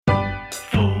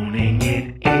Phoning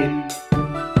it in.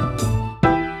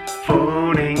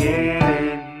 Phoning it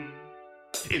in.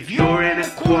 If you're in a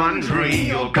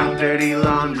quandary or got dirty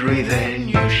laundry, then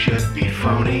you should be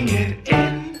phoning it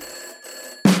in.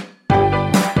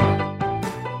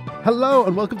 Hello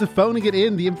and welcome to Phoning It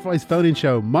In, the improvised phone-in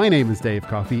show. My name is Dave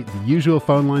Coffey. The usual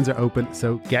phone lines are open,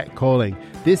 so get calling.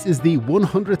 This is the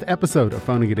 100th episode of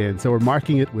Phoning It In, so we're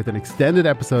marking it with an extended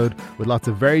episode with lots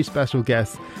of very special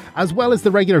guests, as well as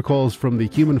the regular calls from the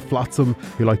human flotsam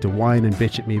who like to whine and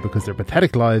bitch at me because their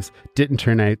pathetic lives didn't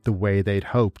turn out the way they'd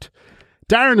hoped.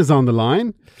 Darren is on the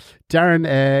line.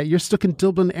 Darren, you're stuck in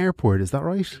Dublin Airport, is that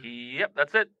right? Yep,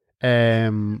 that's it.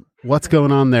 What's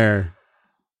going on there?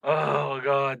 Oh,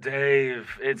 God,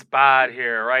 Dave. It's bad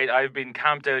here, right? I've been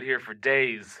camped out here for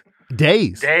days.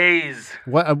 Days? Days.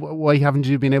 Why haven't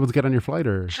you been able to get on your flight?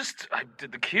 Or I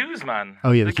did the queues, man.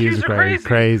 Oh, yeah, the queues are crazy.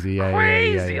 Crazy, yeah.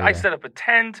 Crazy. Yeah. I set up a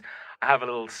tent. I have a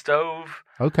little stove.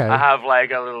 Okay. I have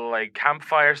like a little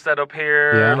campfire set up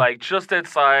here, just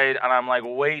outside, and I'm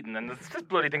waiting, and this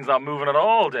bloody thing's not moving at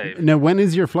all, Dave. Now, when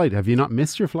is your flight? Have you not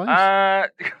missed your flight?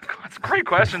 That's a great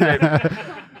question, Dave.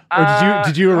 Or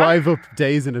did you arrive up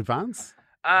days in advance?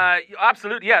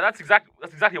 Absolutely, yeah. That's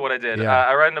exactly what I did. Yeah.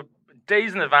 I ran up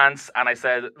days in advance, and I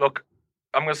said, "Look,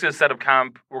 I'm just gonna set up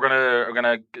camp. We're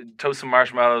gonna toast some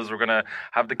marshmallows. We're gonna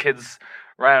have the kids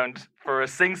round for a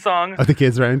sing song. Oh, the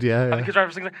kids around, yeah. The kids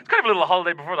round for sing song. It's kind of a little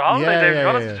holiday before the holiday, Dave. To be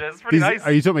honest with you, it's pretty nice.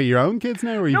 Are you talking about your own kids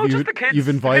now, or No, just the kids. You've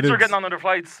invited The kids are getting on other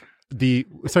flights.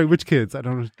 Sorry, which kids? I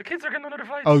don't know. The kids are getting on other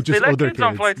flights. Oh, just they let other kids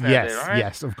on flights now, yes, Dave, right?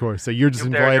 yes, of course. So you're just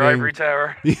Up there in inviting your ivory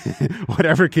tower.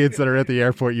 whatever kids that are at the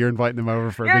airport. You're inviting them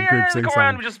over for a big group sing come song.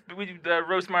 around. We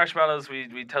roast marshmallows.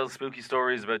 We tell spooky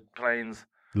stories about planes.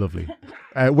 Lovely.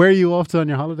 Where are you off to on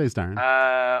your holidays, Darren?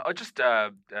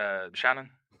 Shannon.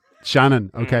 Shannon,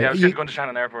 okay. Yeah, I was going to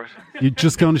Shannon Airport. You're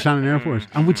just going to Shannon Airport.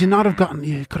 And would you not have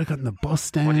you could have gotten the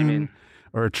bus down? What do you mean?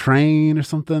 Or a train or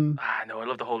something? No, I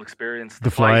love the whole experience.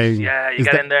 The flight. flying. Yeah, you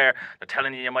get in there, they're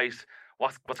telling you might,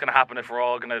 what's going to happen if we're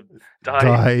all going to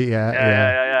die.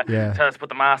 Yeah. Tell us to put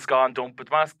the mask on, don't put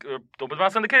the mask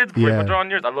on the kids before you put it on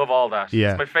yours. I love all that.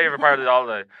 Yeah. It's my favourite part of the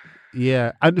holiday.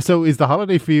 Yeah. And so is the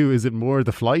holiday for you, is it more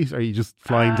the flight? Are you just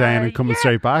flying down and coming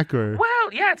straight back? Or?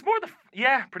 Well, yeah, it's more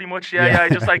pretty much. Yeah. I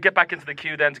just get back into the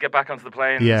queue then to get back onto the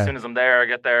plane. Yeah. As soon as I'm there, I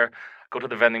get there, go to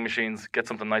the vending machines, get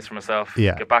something nice for myself,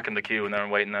 get back in the queue, and then I'm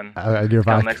waiting then. And you're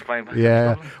back. On the next plane back to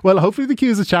Dublin. Well, hopefully the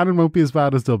queues at Shannon won't be as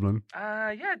bad as Dublin.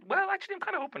 Well, actually, I'm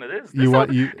kind of hoping it is. This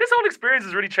whole experience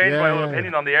has really changed my whole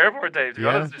opinion on the airport, Dave, to be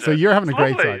honest with you. So you're having a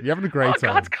great lovely. time. You're having a great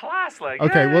time. Oh, God's class.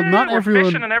 Okay, well, not we're everyone...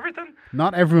 fishing and everything.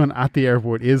 Not everyone at the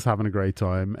airport is having a great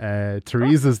time.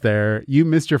 Teresa's there. You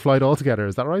missed your flight altogether,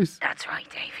 is that right? That's right,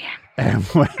 Dave, yeah.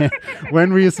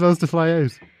 When were you supposed to fly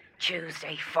out?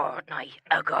 Tuesday fortnight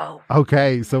ago.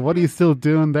 Okay, so what are you still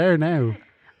doing there now?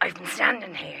 I've been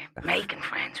standing here making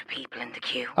friends with people in the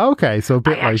queue. Okay, so a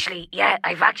bit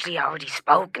I've actually already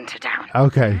spoken to Darren.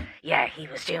 Okay. Yeah, he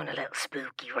was doing a little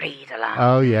spooky read along.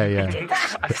 Oh, yeah. I did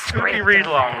a spooky read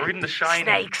along. We're reading The Shining.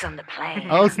 Snakes on the plane.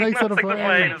 Oh, Snakes on the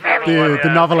plane. The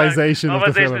novelisation of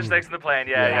the film. Of Snakes on the Plane,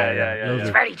 yeah.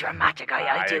 It's very dramatic.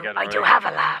 I do have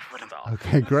a laugh with him.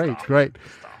 Okay, great.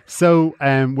 So,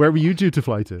 where were you due to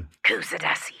fly to?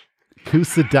 Kusadasi.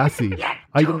 Yeah,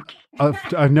 Turkey.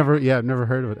 I've never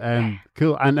heard of it.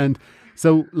 Cool. And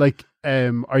so,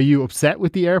 are you upset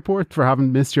with the airport for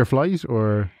having missed your flight,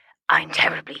 or? I'm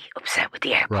terribly upset with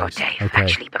the airport, Dave,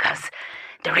 actually, because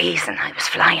the reason I was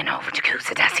flying over to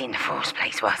Kusadasi in the first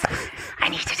place was I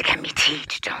needed to get my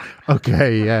teeth done.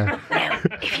 Okay, yeah. Now,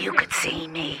 if you could see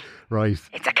me. Right.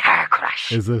 It's a car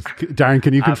crash. Is it? Darren,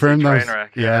 can you confirm that? Train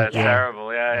wreck. Yeah, it's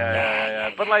terrible.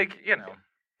 Yeah. But it's all right.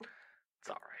 It's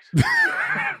all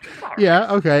right.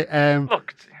 Yeah, okay.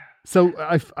 Look. So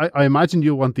I imagine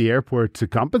you'll want the airport to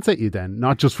compensate you then,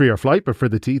 not just for your flight, but for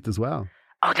the teeth as well.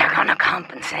 Oh, they're going to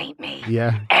compensate me.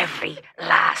 Yeah. Every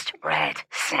last red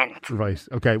cent. Right.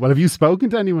 Okay. Well, have you spoken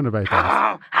to anyone about that?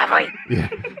 Oh, have I? Yeah.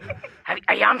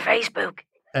 Are you on Facebook?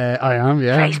 I am,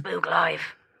 yeah. Facebook Live.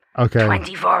 Okay.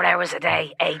 24 hours a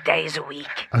day, 8 days a week.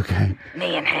 Okay.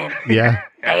 Me and him. Yeah.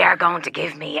 They are going to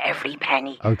give me every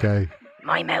penny. Okay.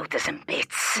 My mouth is in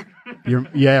bits. From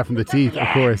the teeth, of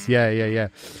course. Yeah.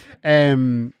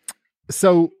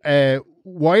 So,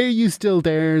 why are you still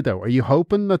there, though? Are you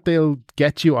hoping that they'll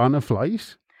get you on a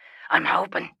flight? I'm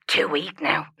hoping 2 weeks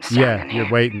now.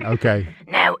 You're waiting. Okay.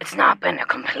 Now, it's not been a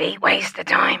complete waste of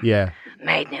time. Yeah.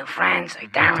 Made new friends,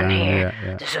 like Darren here.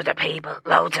 Yeah. There's other people,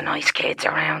 loads of nice kids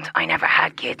around. I never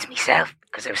had kids myself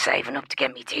because I was saving up to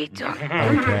get my teeth done.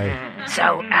 Okay.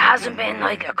 So it hasn't been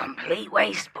a complete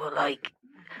waste, but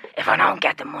if I don't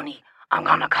get the money, I'm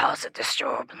going to cause a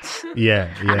disturbance.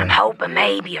 Yeah, And I'm yeah. hoping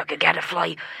maybe I could get a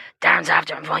flight. Darren's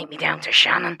after invite me down to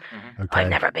Shannon. Okay. I've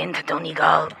never been to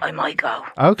Donegal. I might go.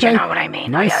 Okay. Do you know what I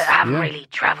mean? Nice, I haven't yeah. really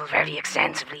travelled very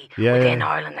extensively Yeah, within yeah.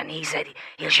 Ireland, and he said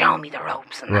he'll show me the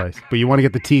ropes and Right, that. but you want to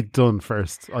get the teeth done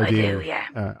first, ideally.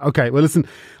 yeah. Okay, well, listen,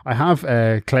 I have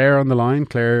Claire on the line.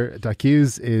 Claire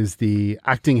D'Accuse is the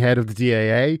acting head of the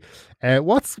DAA.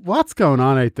 What's going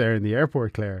on out there in the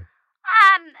airport, Claire?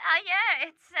 Yeah,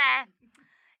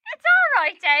 it's all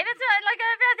right, Dave. It's like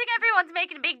I think everyone's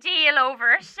making a big deal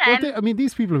over it. Well,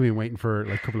 these people have been waiting for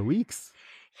like a couple of weeks.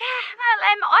 Yeah,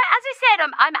 well, as I said,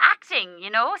 I'm acting,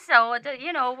 so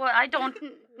I don't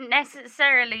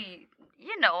necessarily,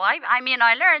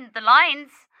 I learned the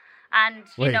lines, and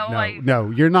Wait, I no,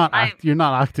 you're not. I- You're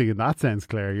not acting in that sense,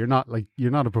 Claire. You're not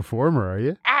a performer, are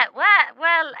you?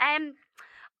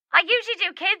 I usually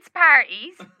do kids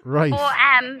parties, Right.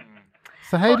 but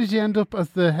So how did you end up as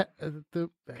the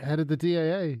head of the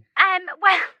DAA?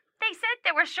 well, they said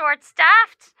they were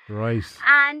short-staffed. Right.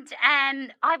 And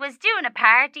I was doing a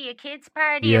kids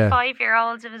party, Yeah. of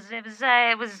 5-year-olds. It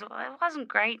wasn't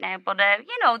great now, but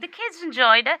the kids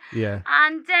enjoyed it. Yeah.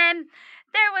 And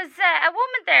there was a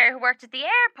woman there who worked at the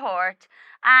airport,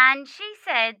 and she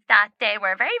said that they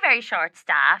were very, very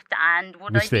short-staffed, and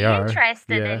would Which I be they are,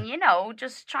 interested yeah. in,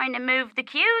 just trying to move the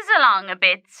queues along a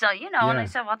bit. So, and Yeah. I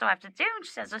said, what do I have to do? And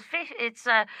she says, it's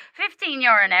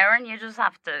 €15 an hour, and you just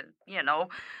have to,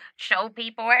 show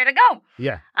people where to go.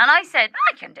 Yeah. And I said,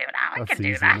 I can do that. I That's can do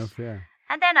easy that. enough, yeah.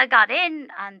 And then I got in,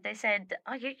 and they said,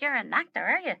 "Oh, you're an actor,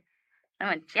 are you?" I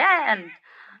went, "Yeah."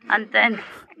 And then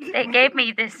they gave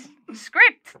me this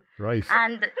script, Right.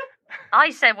 and I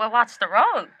said, "Well, what's the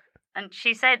role?" And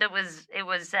she said it was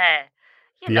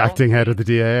The acting head of the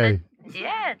DAA.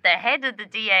 the head of the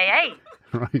DAA.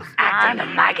 Right. Acting the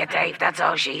maggot, Dave, that's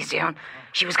all she's doing.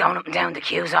 She was going up and down the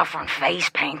queues offering face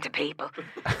paint to people.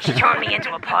 She turned me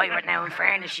into a pirate now. In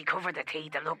fairness, she covered the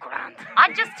teeth to look grand.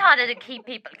 I just thought it'd keep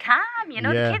people calm. Yeah.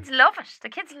 The kids love it. The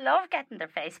kids love getting their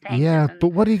face painted. Yeah, and- but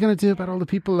what are you going to do about all the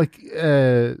people like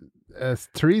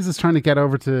Teresa's trying to get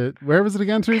over to, where was it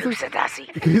again, Teresa? Kusadasi.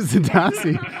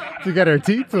 Kusadasi to get her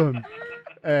teeth done.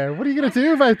 What are you going to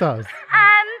do about that?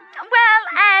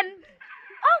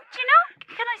 Oh, do you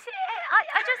know? Can I say?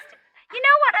 I just, you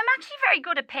know what? I'm actually very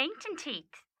good at painting teeth.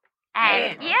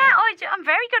 I'm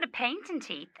very good at painting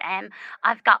teeth.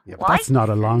 I've got Yeah, but white. that's not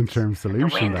a long-term The solution.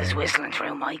 wind is though. whistling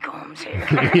through my gums here.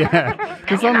 Yeah,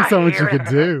 there's only so much you could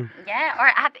do. Yeah,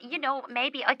 or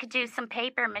maybe I could do some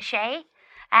paper mache.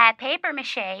 Paper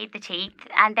mache the teeth,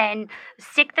 and then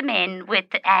stick them in with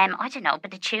I don't know,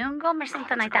 but a chewing gum or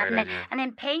something like that, great idea. and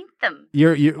then paint them.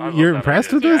 You're I love you're that impressed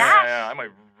idea. with this? Yeah, I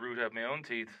might root out my own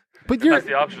teeth. But If you're that's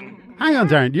the option. hang on,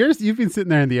 Darren. You've been sitting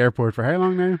there in the airport for how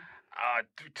long now?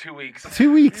 2 weeks.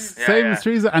 2 weeks, Yeah, same yeah. as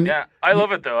Teresa. And Yeah, I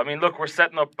love it though. I mean, look, we're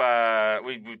setting up.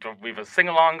 We've a sing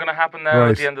along going to happen now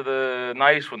Right. at the end of the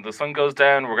night when the sun goes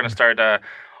down. We're going to start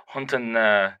hunting.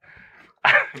 We're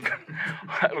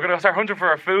going to start hunting for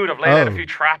our food. I've laid out a Oh. few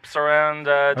traps around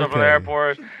Dublin Okay.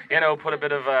 Airport. Put a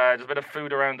bit of just a bit of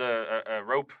food around a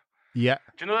rope. yeah,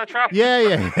 Do you know that trap? yeah.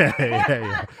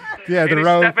 Yeah, the You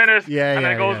rope. step in it, Yeah, and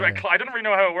then yeah, it goes. yeah. I don't really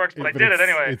know how it works, but I But did it it's-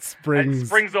 anyway. it springs- And it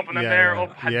springs up, and then yeah, they're yeah.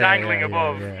 up Yeah, dangling yeah,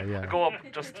 above. yeah. Go up,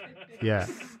 just. Yeah.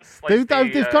 slice They've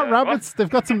got what? rabbits. They've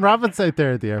got some rabbits out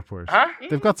there at the airport. Huh?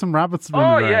 They've got some rabbits Oh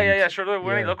running yeah, around. yeah. Sure, when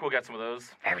Yeah. we look, we'll get some of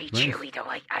those. Very chewy, though.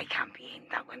 I can't be eating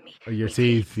that with me. Oh, your Me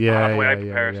teeth. Yeah, the way I yeah,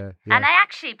 prepare it. yeah. And I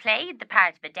actually played the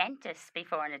part of a dentist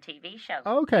before in a TV show.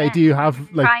 Okay. Yeah. Do you have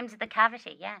like? Crimes of the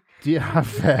Cavity? Yeah. Do you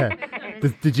have?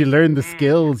 Did you learn the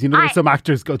skills? You know, I- some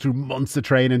actors go through months of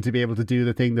training to be able to do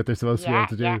the thing that they're supposed to be able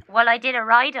to do. Yeah. Well, I did a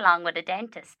ride along with a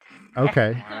dentist.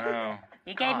 Okay. Wow.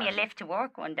 He gave me a lift to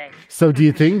work one day. So, do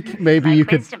you think maybe I you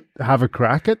could quizzed him. have a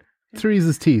crack at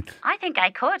Teresa's teeth? I think I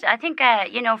could. I think,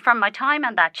 from my time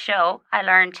on that show, I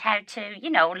learned how to,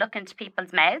 look into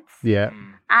people's mouths. Yeah,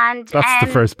 And that's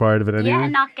the first part of it, anyway. Yeah,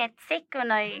 not get sick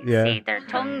when I Yeah. see their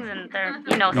tongues and their,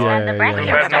 stand Yeah, their breath. yeah.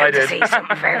 You're Better than I about to did. see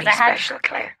something very Because I had- special,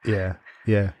 Claire.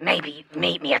 Yeah. Maybe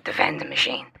meet me at the vending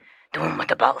machine. The one with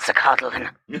the bottles of coddle in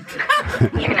it. You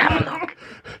can have a look.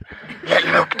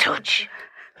 Little look touch.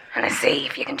 And let's see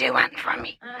if you can do anything for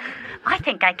me. I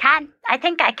think I can.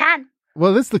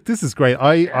 Well, this is great.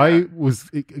 I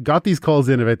got these calls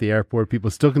in about the airport, people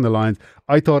stuck in the lines.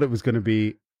 I thought it was going to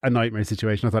be a nightmare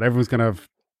situation. I thought everyone's going to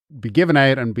be given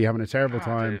out and be having a terrible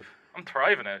time. Dave, I'm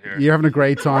thriving out here. You're having a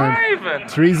great time. Thriving.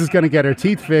 Teresa's going to get her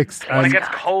teeth fixed. When it And gets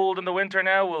cold in the winter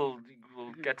now, we'll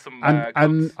get some. And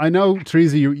cooks. I know,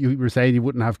 Teresa, you were saying you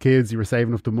wouldn't have kids. You were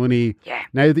saving up the money. Yeah.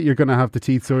 Now that you're going to have the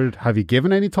teeth sorted, have you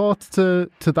given any thought to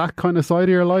that kind of side of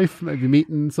your life? Maybe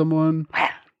meeting someone? Well,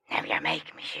 now you're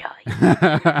making me shy.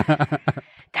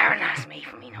 Darren asked me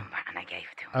for my number and I gave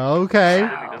it to him. Okay.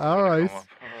 Really doesn't All really right. come up.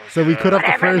 So we could have the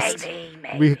Whatever it first. may be,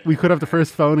 maybe. We could have the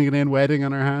first phoning it in wedding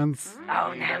on our hands.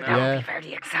 Oh, now that Yeah. would be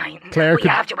very exciting. Claire But could- you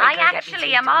have to wait I till get me actually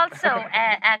teeth am done. also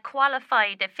a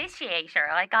qualified officiator.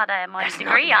 I got my There's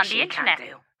degree nothing on she the can't internet.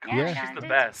 do. Yeah. She's the I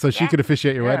best. So she Yeah. could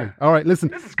officiate your Yeah. wedding. All right, listen,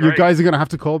 This is you great. guys are going to have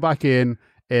to call back in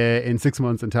 6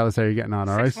 months and tell us how you're getting on.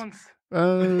 All 6 right. months.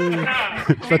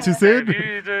 Is that too soon?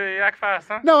 You do yak fast,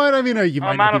 huh? No, I mean, you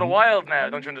might I'm not man of be- the wild now.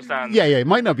 Don't you understand? Yeah, you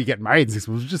might not be getting married in 6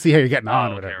 months. We'll just see how you're getting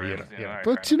on, Oh, or okay, whatever. right, You know, yeah, you know. alright,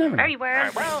 But right. you never know. Very All well.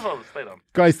 right, well, stay down.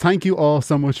 Guys, thank you all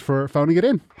so much for phoning it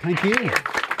in. Thank you.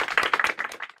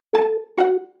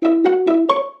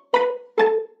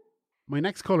 My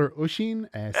next caller, Ushin,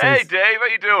 says, Hey, Dave, how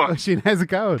you doing? Ushin, how's it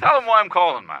going? Tell him why I'm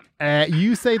calling, man.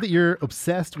 You say that you're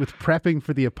obsessed with prepping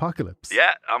for the apocalypse.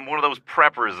 Yeah, I'm one of those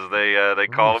preppers, as they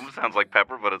call them. Sounds like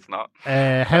pepper, but it's not.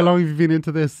 How long have you been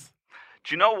into this?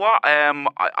 Do you know what?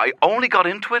 I only got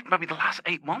into it maybe the last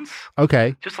 8 months.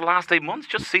 Okay. Just the last 8 months.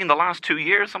 Just seeing the last 2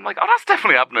 years, I'm like, oh, that's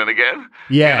definitely happening again.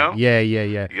 Yeah, You know?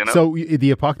 yeah. You know? So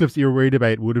the apocalypse you're worried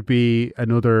about, would it be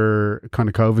another kind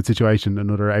of COVID situation,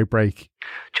 another outbreak?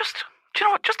 Just, do you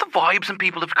know what? Just the vibes and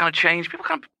people have kind of changed. People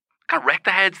kind of wreck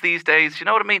the heads these days. You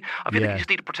know what I mean? I feel Yeah. like you just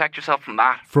need to protect yourself from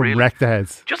that. From really. wreck the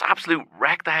heads. Just absolute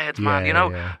wreck the heads, man. Yeah, You know,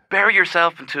 yeah. bury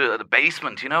yourself into the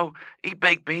basement. You know, eat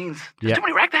baked beans. There's Yeah. too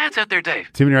many wreck the heads out there,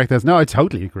 Dave. Too many wreck the heads. No, I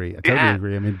totally agree. Yeah. I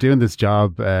mean, doing this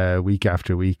job week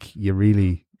after week,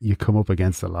 you come up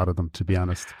against a lot of them, to be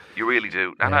honest. You really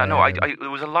do. And Yeah. I know there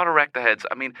was a lot of wreck the heads.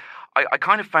 I mean, I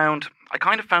kind of found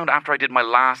after I did my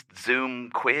last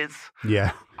Zoom quiz,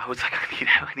 Yeah. I was like,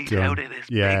 I need Done. out of this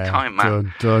Yeah. big time,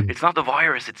 man. Done. It's not the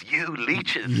virus, it's you,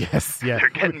 leeches. Yes, yeah. They're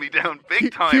getting me down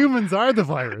big time. Humans are the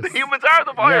virus. The humans are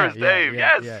the virus, Yeah, yeah, Dave. yeah,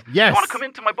 yes. yeah. Yes. You want to come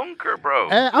into my bunker, bro?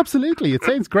 Absolutely. It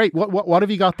sounds great. What have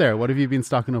you got there? What have you been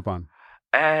stocking up on?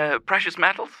 Precious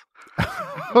metals.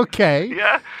 Okay.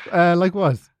 Yeah. Like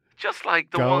what? Just like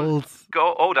the Gold. ones.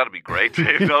 Oh, that'd be great,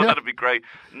 Dave. No, that'd be great.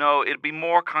 No, it'd be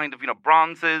more kind of,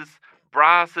 bronzes,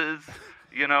 brasses,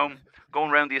 going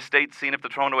around the estate, seeing if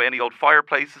they're throwing away any old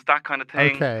fireplaces, that kind of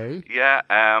thing. Okay. Yeah.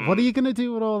 What are you going to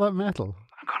do with all that metal?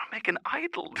 I'm going to make an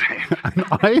idol, Dave. An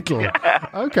idol.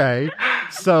 Okay.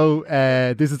 So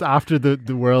this is after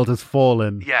the world has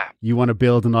fallen. Yeah. You want to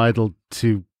build an idol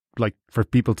to, like, for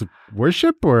people to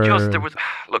worship, or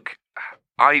Look,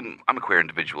 I'm a queer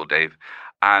individual, Dave,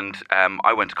 and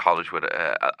I went to college with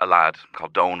a lad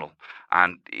called Donal,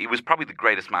 and he was probably the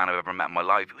greatest man I've ever met in my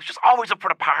life. He was just always up for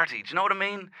the party. Do you know what I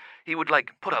mean? He would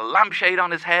put a lampshade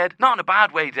on his head, not in a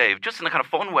bad way, Dave, just in a kind of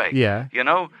fun way. Yeah.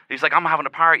 He's like, I'm having a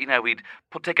party now. He'd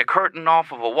take a curtain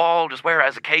off of a wall, just wear it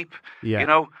as a cape.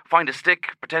 Yeah. Find a stick,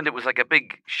 pretend it was like a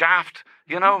big shaft.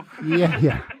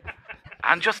 Yeah.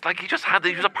 And just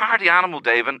he was a party animal,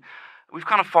 Dave, and we've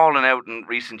kind of fallen out in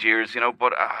recent years,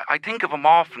 but I think of him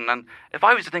often, and if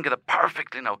I was to think of the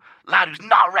perfect, lad who's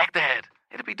not wrecked the head,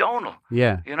 it'd be Donal.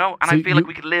 Yeah. And So I feel like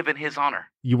we could live in his honour.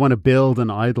 You want to build an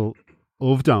idol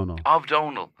of Donal? Of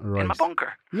Donal. Right. In my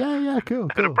bunker. Yeah, cool.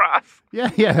 Bit of brass. Yeah,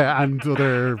 and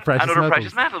other precious And other metals.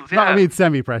 precious metals, No, yeah. I mean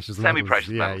semi-precious metals. Semi-precious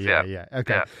metals, yeah.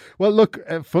 Okay. Yeah. Well, look,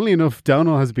 funnily enough,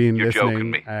 Donal has been You're listening.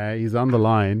 joking me. He's on the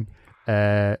line.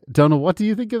 Donal, what do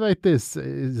you think about this?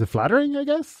 Is it flattering, I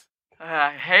guess?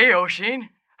 Hey, Oisin.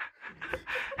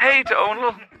 Hey,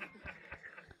 Donal.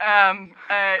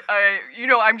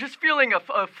 I'm just feeling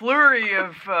a flurry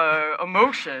of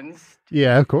emotions,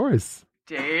 Yeah, of course.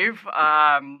 Dave.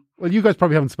 Well, you guys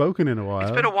probably haven't spoken in a while.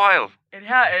 It's been a while. It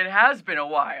has been a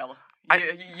while.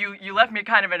 You left me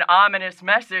kind of an ominous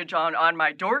message on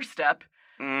my doorstep,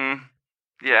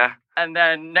 Yeah. and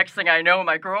then next thing I know,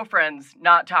 my girlfriend's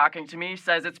not talking to me,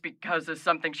 says it's because of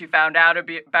something she found out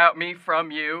about me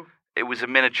from you. It was a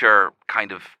miniature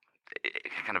kind of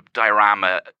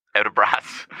diorama out of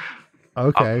brass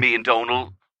Okay. of me and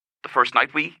Donal the first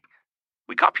night we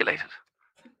copulated.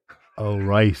 Oh,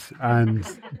 right. And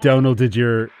Donal, did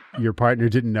your partner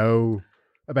didn't know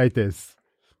about this?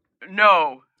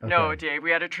 No, Okay. Dave.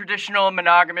 We had a traditional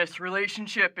monogamous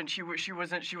relationship, and she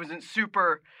wasn't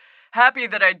super happy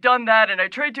that I'd done that, and I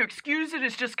tried to excuse it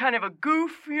as just kind of a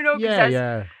goof, 'cause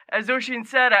Yeah. as Oisin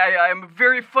said, I'm a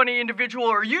very funny individual,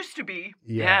 or used to be.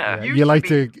 Yeah. Used You to like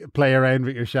be. to play around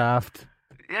with your shaft.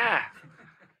 Yeah.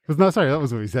 Sorry, that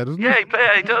was what he said, wasn't Yeah, it?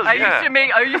 he does. I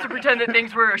yeah. used to pretend that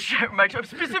things were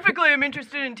specifically. I'm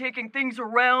interested in taking things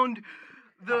around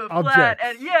the Objects. flat.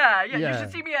 And yeah. You Yeah.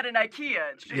 should see me at an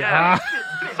IKEA. It's just, Yeah.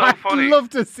 It's so I'd funny. love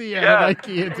to see it Yeah. at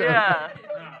IKEA. Too. Yeah.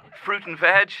 Fruit and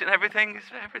veg and everything's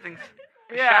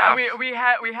a Yeah, shaft.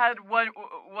 we had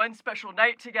one special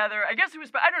night together. I guess it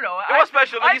was. I don't know. It was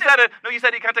special. No, you said it. No, you said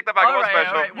it. You can't take that back. It was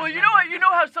special. All right. Well, you know what? You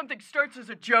know how something starts as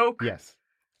a joke. Yes.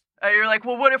 You're like,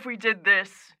 well, what if we did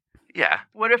this? Yeah.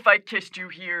 What if I kissed you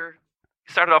here?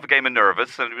 Started off a game of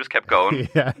nervous and we just kept going.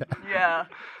 Yeah. Yeah.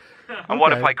 And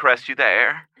what if Okay. I caressed you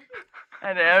there?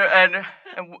 And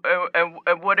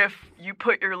what if you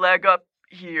put your leg up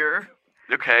here?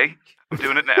 Okay. I'm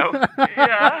doing it now.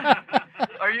 Yeah.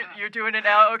 You're doing it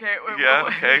now? Okay. Yeah,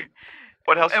 okay.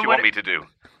 What else do And you what want me to do?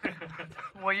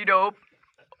 Well, you know,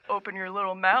 open your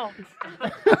little mouth.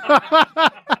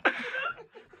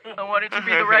 I want it to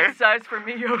be the right size for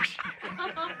me, Yoshi.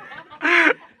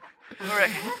 All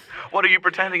right. What are you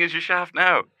pretending is your shaft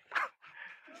now?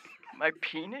 My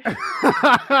penis?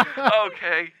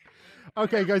 Okay.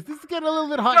 Okay, guys, this is getting a little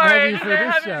bit hot Sorry, and heavy for I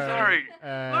this haven't- show. Sorry. Look,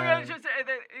 I was just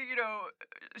you know,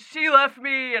 she left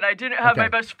me, and I didn't have my Okay.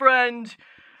 best friend,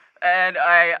 and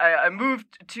I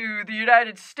moved to the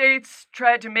United States,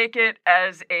 tried to make it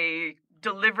as a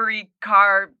delivery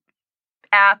car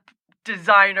app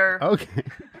designer. Okay.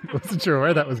 Wasn't sure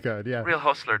where that was going. Yeah. Real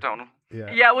hustler, Donald.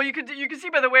 Yeah. Yeah, well, you can see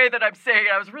by the way that I'm saying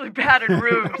it, I was really bad in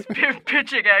rooms,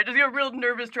 pitching it. I just got real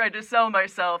nervous trying to sell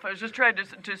myself. I was just trying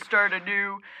to start a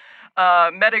new.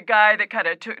 Met a guy that kind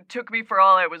of took me for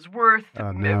all I was worth.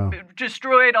 Oh, no.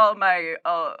 Destroyed all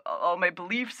my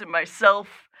beliefs in myself.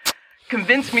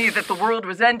 Convinced me that the world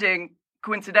was ending.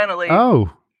 Coincidentally.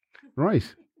 Oh, right.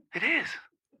 It is.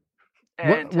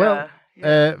 And, well,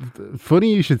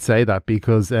 funny you should say that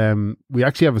because we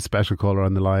actually have a special caller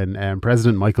on the line.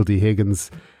 President Michael D.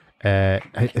 Higgins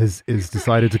is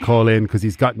decided to call in because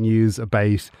he's got news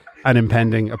about an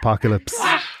impending apocalypse.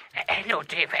 Hello,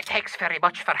 Dave. Thanks very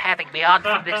much for having me on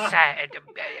for this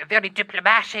very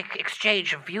diplomatic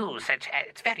exchange of views. And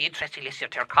it's very interesting listening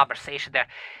to your conversation there.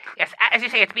 Yes, as you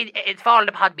say, it's fallen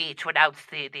upon me to announce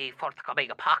the forthcoming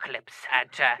apocalypse. And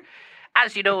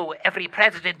as you know, every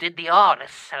president in the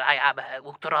Áras, and I am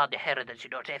Uachtaráin Heron, as you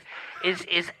know, Dave,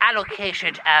 is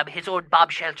allocated his own bomb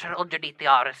shelter underneath the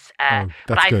Áras. But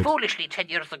that's I good. foolishly, 10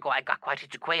 years ago, I got quite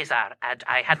into Quasar, and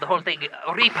I had the whole thing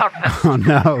repurposed. Oh,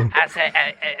 no. As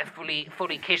a fully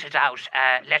kitted out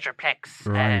Letterplex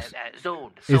Right.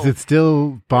 zone. Is So, it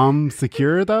still bomb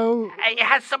secure, though? it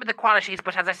has some of the qualities,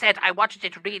 but as I said, I wanted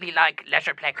it really like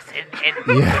Letterplex in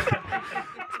Yeah.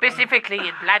 specifically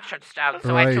in Blanchardstown.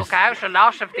 So Right. I took out a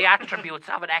lot of the attributes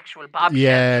of an actual bomb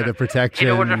Yeah, shelter the protection.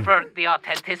 in order for the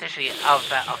authenticity of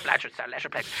Blanchardstown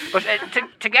Letterplex. But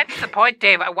to get to the point,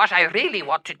 Dave, what I really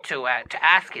wanted to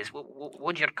ask is,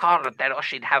 would your caller then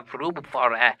Oisin have room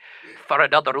for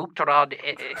another Uachtaráin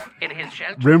in his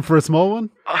shelter? Room for a small one?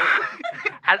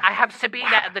 And I have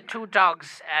Sabina and the two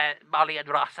dogs, Molly and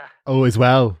Rossa. Oh, as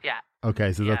well. Yeah.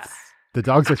 Okay, so Yeah. that's the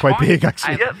dogs are quite fine. big, I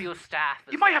actually. have a few staff.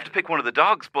 as You might have to pick one of the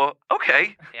dogs, but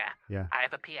okay. Yeah. Yeah. I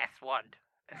have a PS1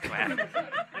 as well.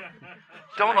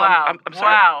 Donald, Wow. I'm sorry.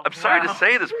 Wow. I'm sorry to Wow.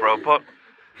 say this, bro, but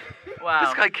Wow.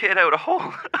 this guy kitted out a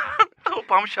whole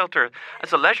bomb shelter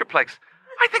as a Leisureplex.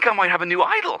 I think I might have a new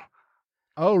idol.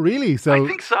 Oh, really? So I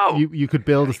think so. You could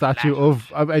build a statue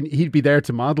of, and he'd be there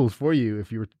to model for you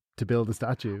if you were to build a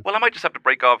statue. Well, I might just have to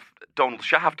break off Donald's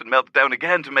shaft and melt it down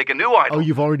again to make a new idol. Oh,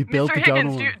 you've already built Mr. the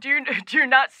Higgins, Donald. do you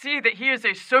not see that he is a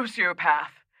sociopath?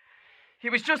 He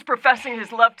was just professing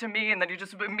his love to me, and that he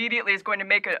just immediately is going to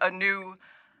make a new.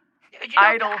 You know,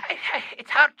 Idol. It's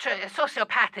hard to. A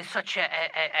sociopath is such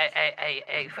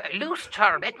a loose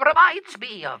term. It reminds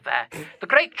me of the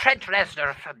great Trent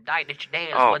Reznor from Nine Inch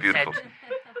Nails Oh, once beautiful. said,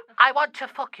 "I want to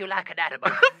fuck you like an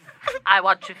animal. I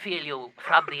want to feel you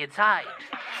from the inside."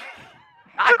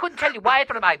 I couldn't tell you why it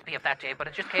reminds me of that, Dave, but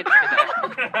it just came to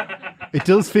me there. It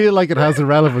does feel like it has a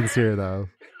relevance here, though.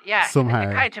 Yeah, Somehow.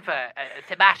 a kind of a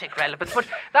thematic relevance. But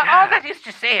all that is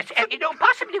to say,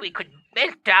 possibly we could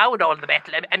melt down all the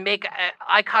metal and make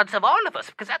icons of all of us,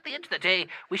 because at the end of the day,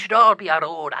 we should all be our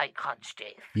own icons,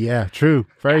 Dave. Yeah, true.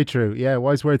 Very true. Yeah,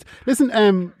 wise words.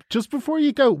 Listen, just before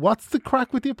you go, what's the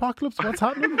crack with the apocalypse? What's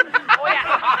happening? Oh,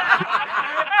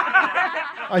 yeah.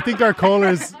 I think our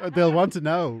callers, they'll want to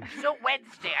know. So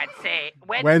Wednesday, I'd say.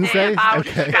 Wednesday? About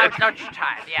Okay.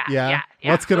 lunchtime, yeah. Yeah.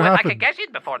 Yeah, What's going to so happen? If I can get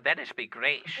in before then, it'd be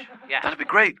great. Yeah. That'd be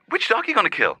great. Which dog are you going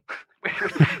to kill?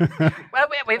 Well,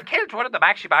 we've killed one of them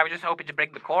actually, but I was just hoping to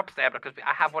bring the corpse there because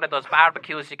I have one of those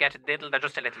barbecues you get in Diddle. They're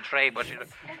just a little tray, but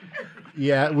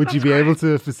Yeah, would you be able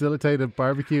to facilitate a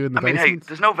barbecue in the I mean, hey, basement?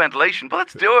 there's no ventilation, but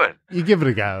let's do it. You give it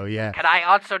a go, yeah. Can I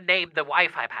also name the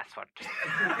Wi-Fi password?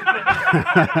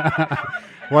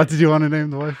 What did you want to name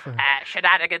the wife?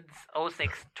 Shenanigans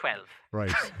 0612.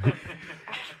 Right.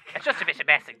 It's just a bit of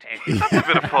messing, too. That's a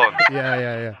bit of fun.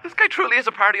 Yeah. This guy truly is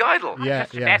a party idol. Yeah,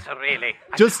 Just a yeah. messer, really.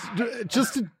 Just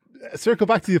to circle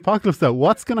back to the apocalypse, though,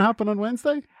 what's going to happen on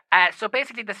Wednesday? So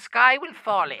basically, the sky will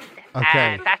fall in.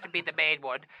 Okay. That would be the main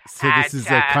one. So this is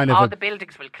a kind of all a- the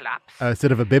buildings will collapse.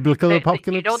 Sort of a biblical The- apocalypse?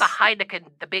 You know the Heineken,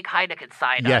 the big Heineken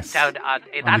sign Yes. down on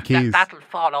the quays. that'll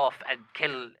fall off and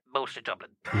kill most of Dublin.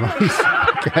 Right.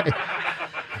 Okay.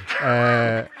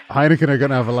 Heineken are going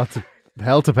to have a lot of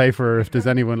hell to pay for if there's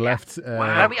anyone left. Well,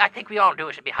 I think we all do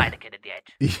it should be Heineken at the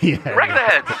end. Yeah. Wreck the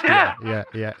heads,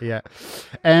 yeah.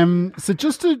 So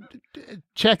just to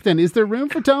check then, is there room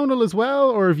for Donal as well,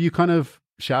 or have you kind of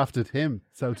shafted him,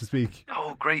 so to speak?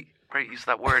 Oh, great use of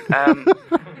that word.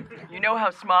 You know how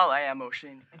small I am,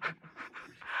 O'Shane.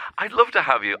 I'd love to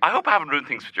have you. I hope I haven't ruined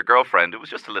things with your girlfriend. It was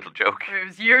just a little joke. It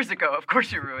was years ago. Of course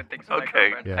you ruined things with my Okay.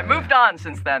 girlfriend. Yeah, I moved on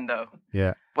since then, though.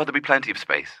 Yeah. Well, there'd be plenty of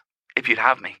space. If you'd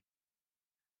have me.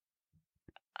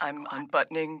 I'm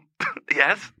unbuttoning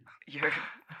Yes? your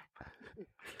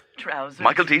trousers.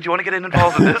 Michael D, do you want to get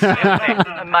involved in this?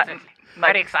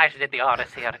 Very excited in the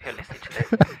audience here listening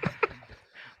to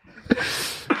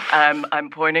this. I'm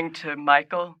pointing to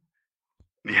Michael.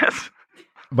 Yes.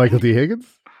 Michael D. Higgins?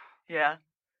 Yeah.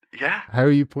 Yeah. How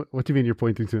are you? What do you mean you're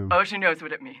pointing to him? Oh, she knows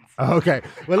what it means. Oh, okay.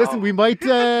 Well, listen, we might.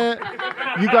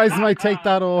 You guys might take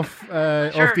that off off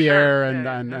the sure. air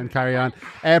and carry on.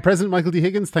 President Michael D.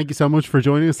 Higgins, thank you so much for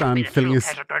joining us and filling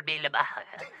us.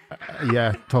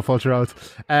 Yeah, tough ultra out.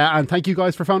 And thank you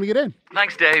guys for phoning it in.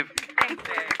 Thanks, Dave.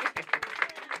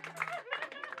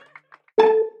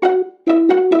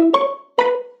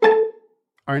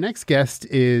 Our next guest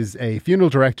is a funeral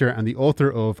director and the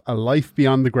author of A Life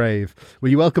Beyond the Grave. Will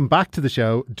you welcome back to the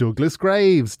show, Douglas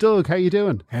Graves? Doug, how you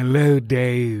doing? Hello,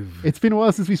 Dave. It's been a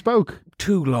while since we spoke.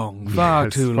 Too long. Far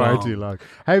Yes, too far long. too long.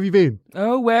 How have you been?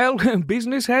 Oh, well,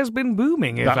 business has been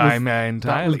booming, if I'm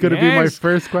entirely... That was going to be my Yes.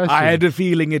 first question. I had a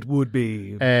feeling it would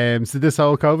be. So this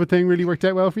whole COVID thing really worked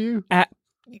out well for you?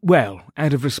 Well,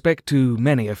 out of respect to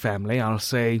many a family, I'll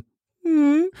say...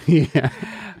 Yeah.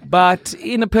 But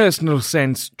in a personal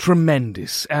sense,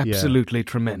 tremendous. Absolutely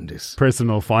tremendous.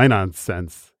 Personal finance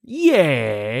sense.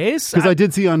 Yes. Because I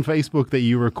did see on Facebook that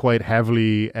you were quite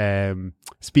heavily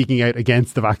speaking out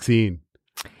against the vaccine.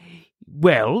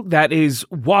 Well, that is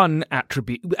one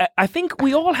attribute. I think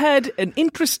we all had an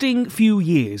interesting few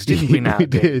years, didn't we now? We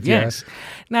did, yeah. Yes.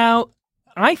 Now,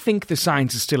 I think the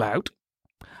science is still out.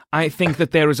 I think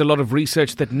that there is a lot of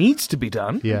research that needs to be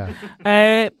done. Yeah.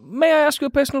 May I ask you a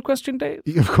personal question, Dave?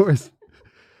 Of course.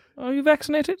 Are you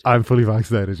vaccinated? I'm fully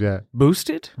vaccinated, yeah.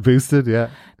 Boosted? Boosted, yeah.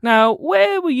 Now,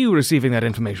 where were you receiving that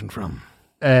information from?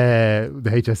 The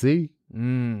HSE.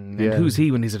 And Yeah. who's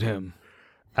he when he's at home?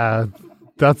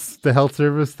 That's the health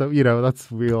service that,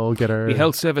 that's, we all get our... The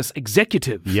health service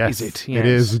executive, Yes, is it? it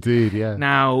is indeed, yeah.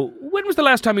 Now, when was the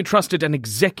last time you trusted an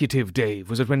executive, Dave?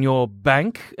 Was it when your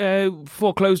bank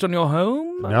foreclosed on your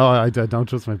home? No, I don't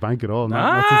trust my bank at all.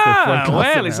 Not since they flood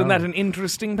costs well, it isn't now. that an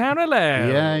interesting parallel?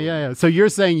 Yeah. So you're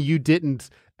saying you didn't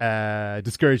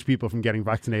discourage people from getting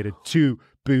vaccinated to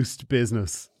boost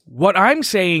business? What I'm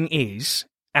saying is,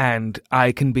 and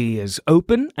I can be as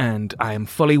open and I am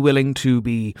fully willing to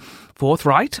be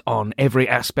forthright on every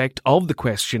aspect of the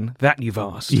question that you've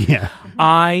asked. Yeah.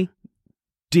 I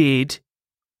did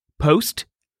post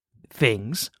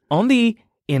things on the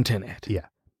internet. Yeah.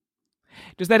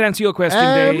 Does that answer your question,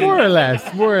 Dave? More or less.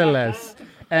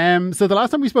 So the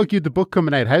last time we spoke, you had the book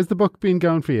coming out. How's the book been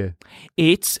going for you?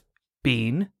 It's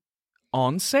been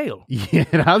on sale. Yeah,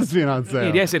 it has been on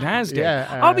sale. Yes, it has, Dave.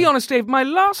 Yeah, I'll be honest, Dave, my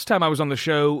last time I was on the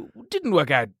show didn't work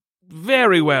out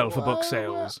very well for book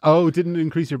sales. Oh, it didn't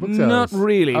increase your book sales? Not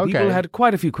really. Okay. People had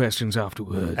quite a few questions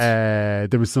afterwards.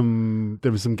 There was some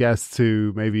guests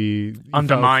who maybe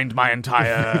Undermined my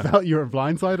entire... felt you were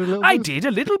blindsided a little bit. I did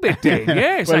a little bit, Dave.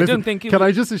 Yes, Well, I listen, don't think it Can was...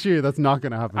 I just assure you that's not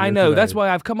going to happen? I here know. today. That's why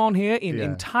I've come on here in Yeah.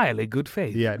 entirely good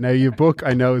faith. Yeah. Now your book,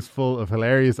 I know, is full of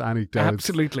hilarious anecdotes.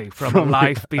 Absolutely, from a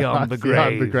life beyond the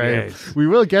grave. Yes. We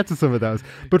will get to some of those.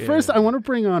 But first, I want to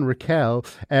bring on Raquel.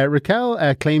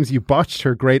 Raquel claims you botched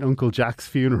her great uncle Jack's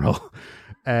funeral.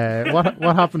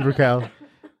 What happened, Raquel?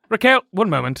 Raquel, one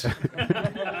moment.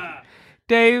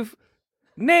 Dave,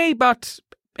 nay, but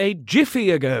a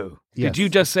jiffy ago. Yes. Did you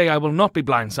just say I will not be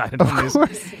blindsided on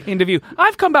this interview?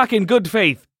 I've come back in good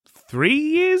faith 3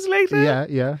 years later.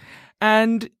 Yeah.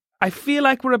 And I feel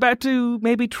like we're about to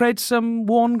maybe tread some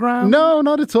worn ground. No,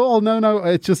 not at all. No.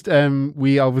 It's just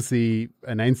we obviously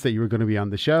announced that you were going to be on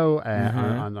the show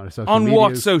on our social On medias.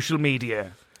 what social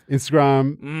media?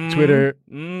 Instagram, Twitter,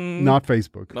 not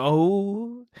Facebook.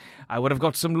 Oh, I would have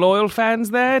got some loyal fans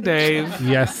there, Dave.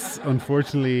 Yes,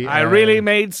 unfortunately. I really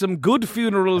made some good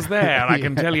funerals there, I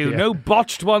can tell you. yeah. No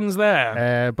botched ones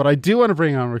there. But I do want to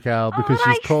bring on Raquel because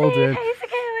she's called in. How's it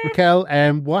going?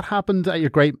 Raquel, what happened at your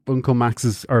great uncle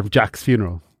Max's or Jack's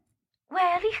funeral?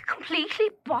 Well, he completely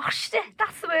botched it.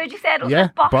 That's the word you said. Yeah,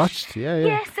 botched. botched. Yeah.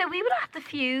 Yeah, so we were at the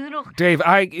funeral. Dave,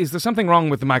 is there something wrong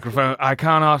with the microphone? I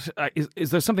cannot...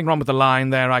 is there something wrong with the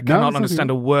line there? I cannot there's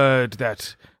understand a nothing word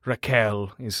that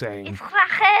Raquel is saying. It's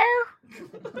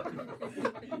Raquel.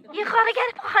 You gotta get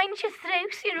it behind your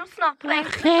throat, so you're not playing.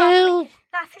 Raquel.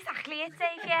 That's exactly it,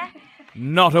 Dave, yeah.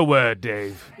 Not a word,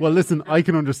 Dave. Well, listen, I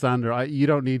can understand her. You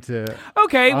don't need to.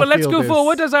 Okay, I'll well, let's feel go this.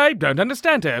 forward as I don't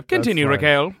understand her. Continue, fine.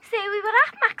 Raquel. So we were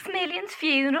at Maximilian's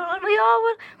funeral and we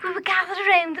were gathered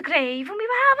around the grave and we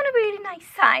were having a really nice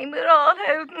time. We were all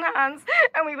holding hands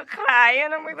and we were crying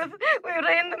and we were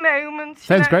in the moment. you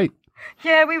Sounds know. great.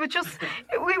 Yeah, we were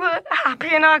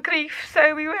happy in our grief,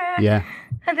 so we were. Yeah.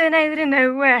 And then out of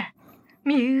nowhere,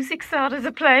 music started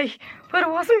to play. But it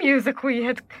wasn't music we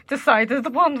had decided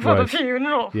upon for the Right.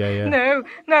 funeral. Yeah. No,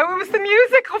 it was the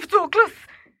music of Douglas.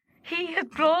 He had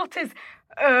brought his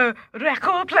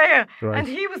record player, Right. and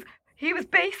he was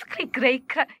basically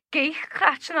gate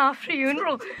crashing our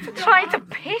funeral, trying to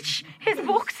pitch his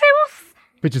book to us.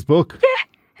 Pitch his book. Yeah.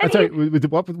 And Sorry,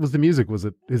 what was the music? Was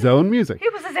it his own music?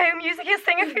 it was his own music. He'll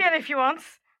sing it for you if you want.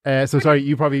 So sorry,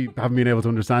 you probably haven't been able to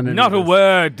understand it. Not a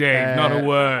word, Dave, not a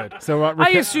word. So what, I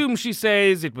Raquel- assume she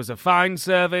says it was a fine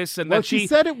service and Well, that she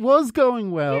said it was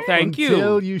going well. Thank you.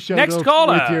 Until you showed Next up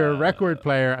caller. with your record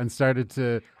player and started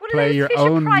to One of play those your Fisher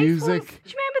own Price music. ones. Do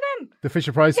you remember them? The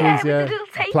Fisher Price Yeah, ones, with yeah. the little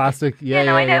tape. Plastic, yeah.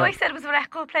 No, I know. Yeah. I said it was a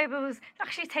record player, but it was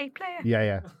actually a tape player.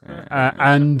 Yeah.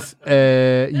 And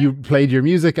you played your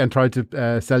music and tried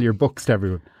to sell your books to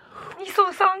everyone. You saw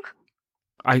a song.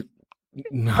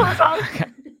 No. Saw a song.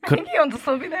 I think you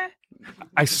understood me there.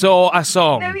 I saw a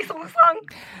song. No, he saw a song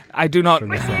I do not.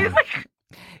 with music.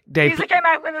 Dave, Music came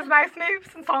out when his mouth moves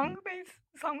and song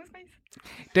was made.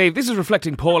 Dave, this is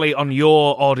reflecting poorly on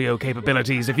your audio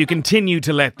capabilities if you continue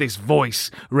to let this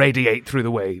voice radiate through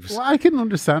the waves. Well, I can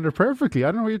understand her perfectly. I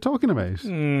don't know what you're talking about. Do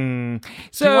you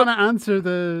So, want to answer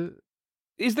the...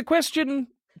 is the question,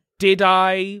 did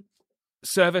I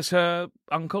service her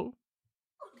uncle?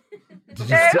 Did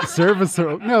you service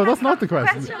her? No, that's not the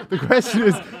question. The question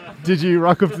is, did you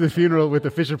rock up to the funeral with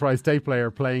the Fisher Price tape player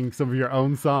playing some of your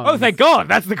own songs? Oh, thank God,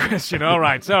 that's the question. All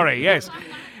right, sorry, yes.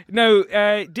 No,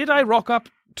 did I rock up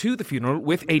to the funeral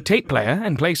with a tape player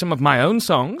and play some of my own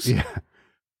songs? Yeah.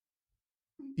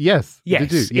 Yes. Yes,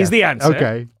 did you? is Yes. the answer.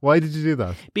 Okay. Why did you do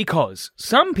that? Because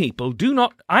some people do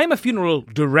not... I'm a funeral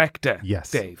director,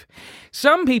 Yes. Dave.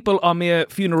 Some people are mere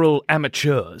funeral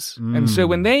amateurs. And so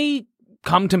when they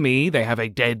come to me, they have a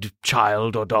dead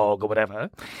child or dog or whatever,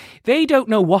 they don't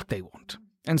know what they want.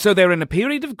 And so they're in a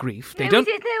period of grief. They No, don't...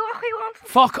 we did know what we wanted.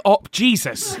 Fuck up,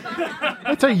 Jesus.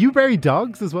 I tell you bury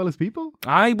dogs as well as people?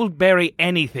 I will bury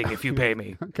anything if you pay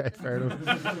me. Okay, fair enough.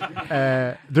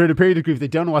 They're in a period of grief. They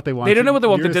don't know what they want. They don't know what they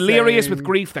want. You're They're delirious saying- with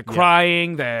grief. They're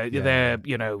crying. They're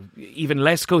even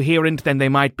less coherent than they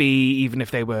might be even if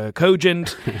they were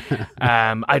cogent.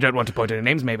 I don't want to point any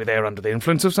names. Maybe they're under the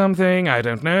influence of something. I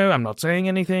don't know. I'm not saying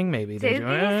anything. Maybe So they you do.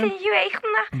 insinuate from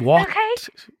that. What? Okay.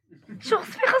 Just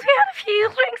because we had a few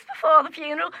drinks before the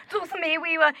funeral doesn't mean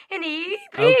we were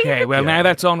inebriated. Okay, well, now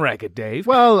that's on record, Dave.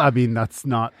 Well, I mean, that's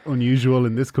not unusual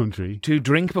in this country. To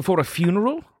drink before a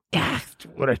funeral?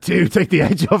 What or two, take the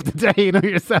edge off the day, you know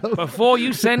yourself. Before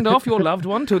you send off your loved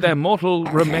one to their mortal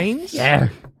remains? Yeah.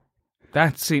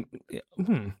 That's... Is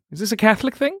this a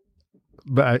Catholic thing?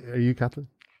 But are you Catholic?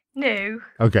 No.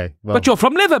 Okay. Well, But you're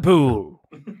from Liverpool.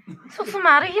 It doesn't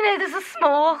matter, there's a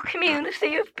small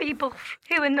community of people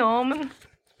who are Norman.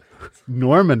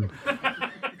 Norman.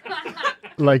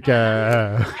 Like,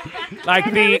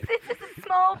 Like the It's a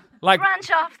small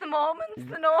branch off the Mormons,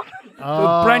 the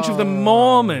Normans. branch of the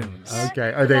Mormons.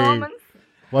 Okay. Are The they... Normans.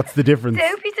 What's the difference?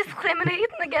 Don't be discriminating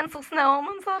against us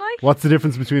Normans, alright? What's the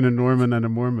difference between a Norman and a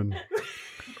Mormon?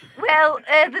 Well,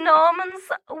 the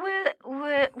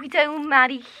Normans, we don't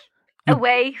marry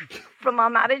away from our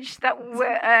marriage. That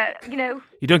we're,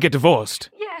 You don't get divorced.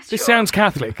 Yeah, This sure. sounds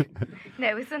Catholic.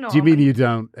 No, it's a Norman. Do you mean you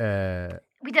don't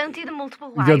We don't do the multiple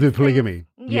You wives. don't do thing. polygamy.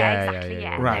 Yeah, exactly.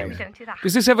 Yeah, Right. No, we don't do that.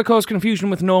 Does this ever cause confusion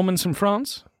with Normans from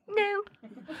France? No.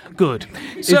 Good.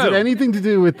 Is So, it anything to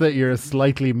do with that you're a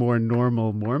slightly more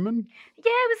normal Mormon?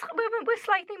 Yeah, we're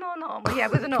slightly more normal. Yeah,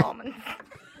 we're the Normans.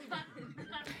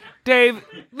 Dave,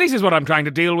 this is what I'm trying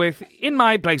to deal with. In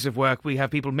my place of work, we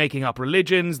have people making up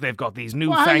religions. They've got these Well,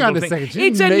 newfangled hang on a things. second. You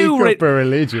It's a make new up a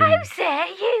religion. How dare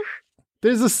you?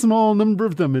 There's a small number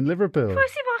of them in Liverpool.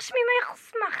 First you watched me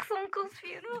Max uncle's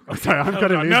funeral. Oh, sorry, I'm going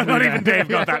to lose No, me not now. even Dave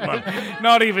got that one.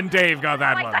 Not even Dave got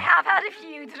that Right, one. I have had a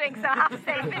few drinks, I have to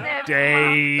say. It's been a-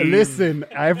 Dave. Listen,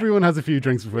 everyone has a few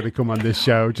drinks before they come on this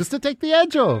show, just to take the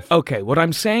edge off. Okay, what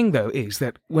I'm saying though is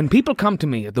that when people come to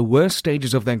me at the worst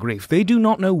stages of their grief, they do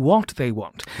not know what they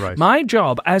want. Right. My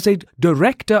job as a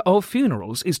director of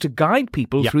funerals is to guide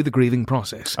people through the grieving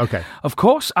process. Okay. Of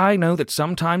course, I know that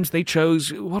sometimes they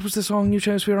chose. What was the song you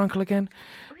chose for your uncle again?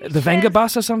 The Venga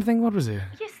Bus or something? What was it?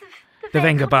 Yes, The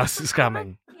Venga Bus is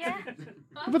coming. Yeah.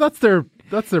 But that's their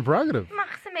prerogative.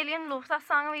 Maximilian loves that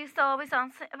song we used to always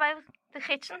answer about the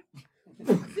kitchen.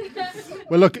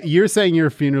 Well, look, you're saying you're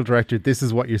a funeral director. This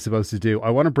is what you're supposed to do. I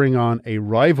want to bring on a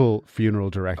rival funeral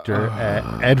director,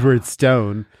 Edward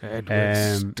Stone.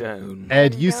 Stone.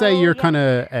 Ed, you say you're kind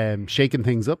of shaking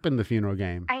things up in the funeral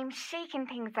game. I'm shaking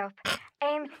things up.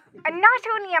 And not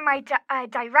only am I a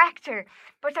director,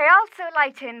 but I also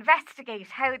like to investigate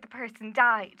how the person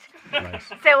died. Right.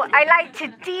 So I like to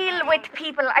deal with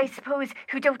people, I suppose,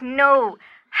 who don't know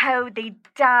how they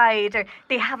died or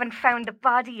they haven't found the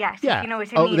body yet, Yeah. if you know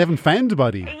what I mean. They haven't found the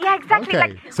body. Yeah, exactly.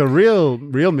 Okay. Like, So real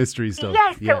mystery stuff.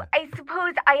 yes, Yeah. so I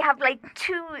suppose I have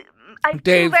two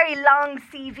Dave. very long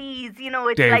CVs, you know,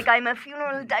 it's Dave. like I'm a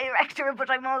funeral director, but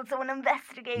I'm also an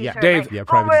investigator. Yeah. Dave. Like, Yeah,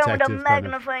 private around with a detective kind of.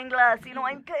 magnifying glass, you know,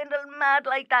 I'm kind of mad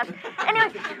like that.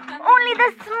 Anyway, only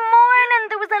this morning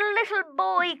there was a little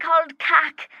boy called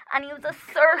Cack, and he was a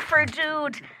surfer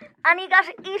dude, and he got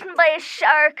eaten by a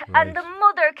shark, and the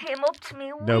mother came up to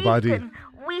me No body.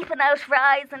 weeping out her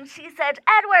eyes, and she said,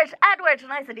 Edward,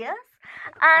 and I said, yes.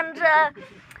 And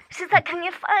she said, can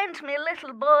you find me a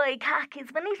little boy, Cack? He's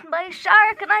been eaten by a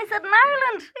shark. And I said, in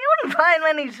Ireland? You wouldn't find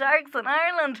many sharks in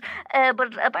Ireland,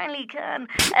 but apparently you can.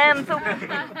 So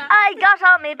I got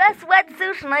on my best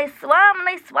wetsuit and I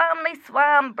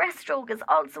swam. Breaststroke is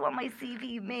also on my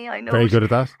CV, may I know. Very good at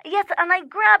that. Yes, and I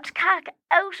grabbed Cack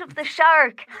out of the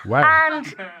shark. Wow. And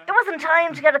there wasn't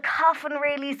time to get a coffin,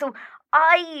 really, so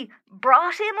I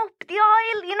brought him up the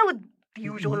aisle, you know, the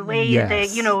usual way,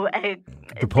 Yes.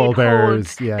 the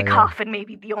pallbearers, yeah, the yeah. coffin,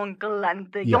 maybe the uncle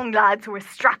and the Yeah. young lads who were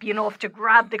strappy enough to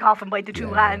grab the coffin by the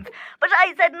two hands. But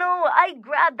I said, no, I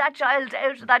grabbed that child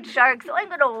out of that shark, so I'm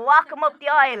going to walk him up the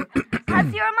aisle.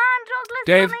 Has your man, Douglas,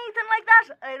 Dave. done anything like that?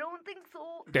 I don't think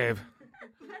so. Dave,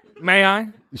 may I?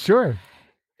 Sure.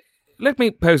 Let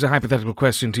me pose a hypothetical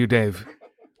question to you, Dave.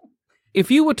 If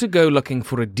you were to go looking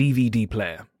for a DVD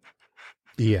player,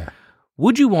 Yeah.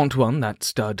 would you want one that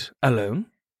stood alone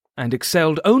and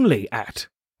excelled only at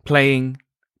playing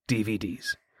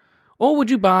DVDs? Or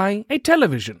would you buy a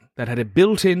television that had a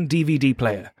built-in DVD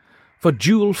player for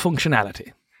dual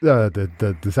functionality?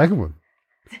 The second one.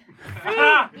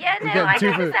 Yeah, no, I got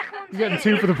the second one. You're getting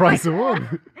two for the price of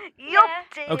one. Yup,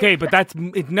 Dave. Okay, but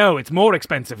it's more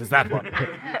expensive as that one.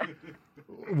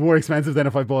 More expensive than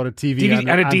if I bought a TV DVD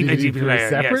and a DVD DVD player, yes.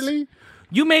 separately.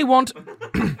 You may want...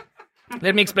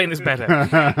 Let me explain this better.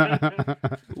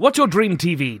 What's your dream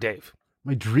TV, Dave?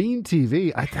 My dream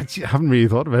TV. I haven't really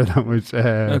thought about it that much.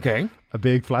 Okay. A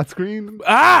big flat screen.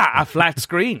 A flat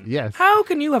screen. Yes. How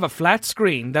can you have a flat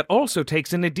screen that also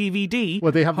takes in a DVD?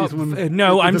 Well, they have these ones.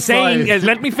 No, with I'm the saying, sides.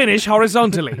 let me finish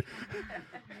horizontally.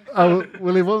 Oh,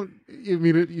 well, it won't. I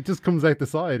mean, it just comes out the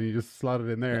side and you just slot it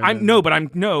in there. and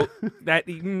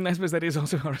then- I suppose that is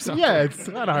also horizontal. Yeah, it's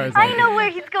not horizontal. I know where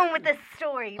he's going with this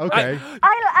story. Okay.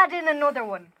 I'll add in another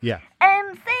one. Yeah.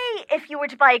 Say if you were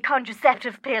to buy a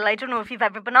contraceptive pill, I don't know if you've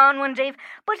ever been on one, Dave,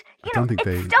 but you know, don't think it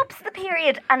they- stops the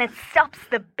period and it stops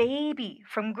the baby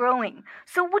from growing.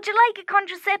 So would you like a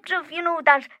contraceptive, you know,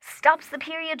 that stops the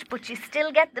period but you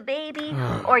still get the baby?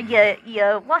 Or you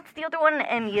what's the other one?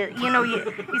 And you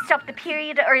stop the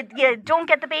period, or you don't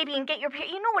get the baby and get your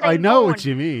period. You know what I I'm know going. what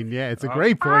you mean. Yeah, it's a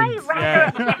great point.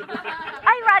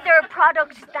 I rather a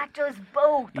product that does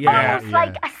both. Yeah, Almost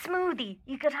like a smoothie.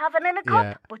 You could have it in a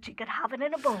cup, but you could have it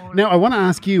in a bowl. Now, I want to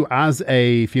ask you, as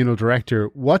a funeral director,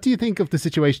 what do you think of the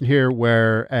situation here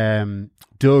where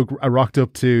Doug rocked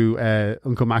up to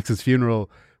Uncle Max's funeral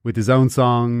with his own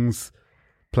songs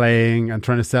playing and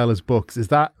trying to sell his books?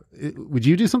 Would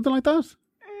you do something like that?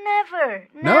 never.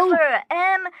 No?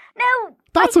 No.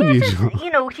 That's I guess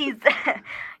unusual. it's, he's,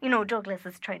 Douglas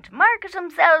is trying to market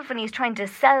himself and he's trying to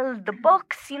sell the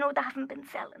books. They haven't been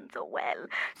selling so well.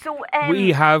 So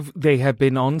They have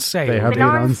been on sale. They have been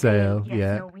on sale. Yes,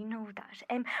 Yeah. no, we know that.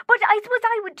 But I suppose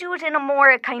I would do it in a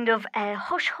more kind of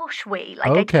hush-hush way.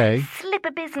 Like Okay. I'd slip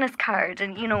a business card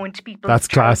and, into people's That's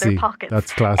trouser classy. pockets.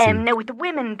 That's classy. Now, with the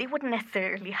women, they wouldn't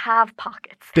necessarily have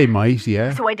pockets. They might,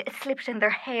 yeah. So I'd slip it in their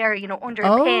hair, under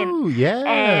a pin. Oh,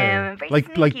 yeah. very like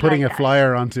sneaky putting like a that.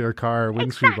 flyer onto your car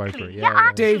windscreen Exactly. wiper. Yeah,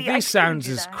 actually, Dave, I this couldn't sounds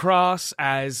do as that. cross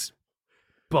as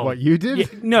bull. What you did? Yeah,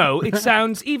 no, it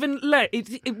sounds even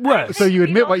worse. So you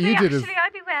admit what you did is... Actually,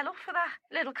 I'd be well up for that.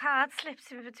 Little card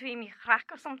slips in between me crack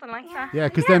or something like that. Yeah,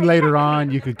 because then later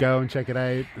on you could go and check it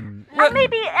out. And... Or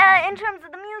maybe in terms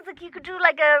of the music, you could do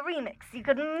like a remix. You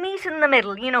could meet in the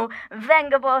middle,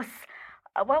 Vengabus.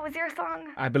 What was your song?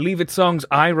 I believe it's songs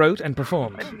I wrote and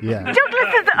performed. Yeah.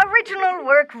 Douglas's original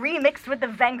work remixed with the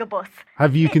Vengabus.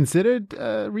 Have you considered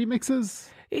remixes?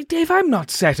 Dave, I'm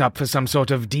not set up for some sort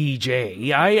of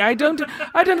DJ. I don't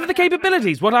have the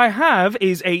capabilities. What I have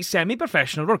is a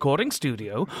semi-professional recording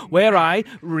studio where I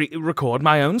record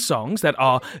my own songs that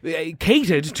are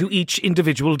catered to each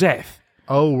individual death.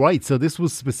 Oh, right. So this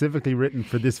was specifically written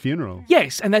for this funeral.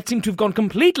 Yes, and that seemed to have gone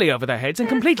completely over their heads and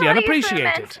completely Meant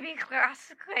unappreciated. to be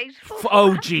grateful.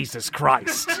 Oh, Jesus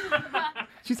Christ.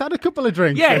 She's had a couple of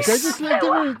drinks. Yes. Okay, just give her...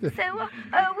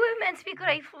 We're meant to be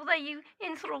grateful that you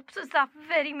interrupted that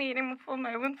very meaningful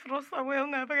moment for us that we'll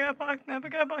never get back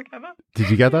ever. Did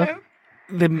you get that?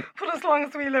 For as long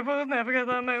as we live, we'll never get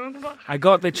that moment back. I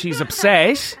got that she's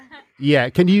upset. Yeah.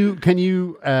 Can you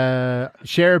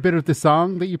share a bit of the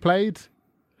song that you played?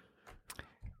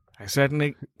 I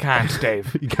certainly can't,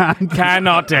 Dave. You can't?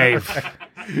 Cannot, Dave.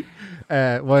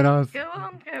 Why not? Go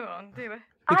on, do it.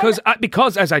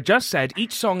 Because, as I just said,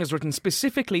 each song is written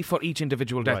specifically for each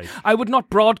individual death. Right. I would not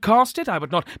broadcast it. I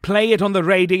would not play it on the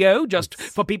radio just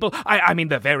for people. I mean,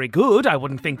 they're very good. I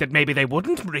wouldn't think that maybe they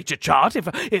wouldn't reach a chart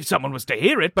if someone was to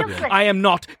hear it. But I am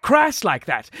not crass like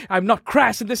that. I'm not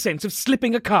crass in the sense of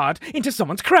slipping a card into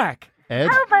someone's crack. Ed?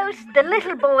 How about the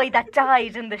little boy that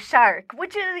died in the shark?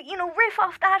 Would you, riff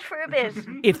off that for a bit?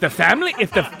 If the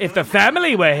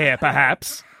family were here,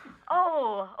 perhaps.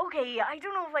 Oh, okay. I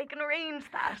don't know if I can arrange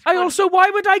that. Why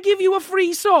would I give you a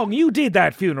free song? You did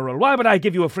that funeral. Why would I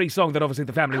give you a free song that obviously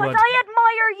the family Because won't? I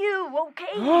admire you,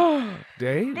 okay?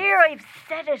 Dave? There, I've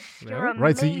said it. You're amazing.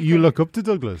 Right, so you look up to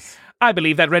Douglas. I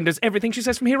believe that renders everything she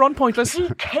says from here on pointless. He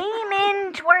came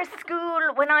into our school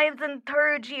when I was in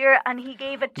third year and he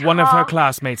gave a talk. One of her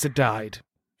classmates had died.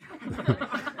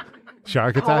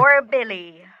 Shark attack? Poor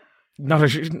Billy.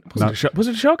 Was it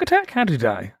a shark attack? How did he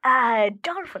die?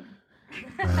 Dolphin.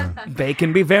 They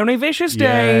can be very vicious,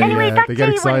 Yeah, Dave. Anyway, yeah, that they get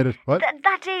day excited. When, What?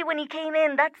 that day when he came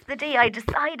in, that's the day I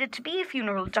decided to be a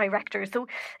funeral director. So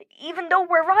even though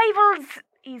we're rivals,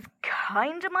 he's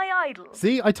kind of my idol.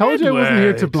 See, I told you I wasn't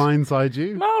here to Edward. blindside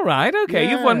you. All right, okay,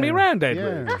 you've won me Yeah, round, Edward.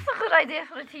 yeah. That's a good idea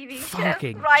for a TV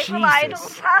Fucking show. Rival Jesus.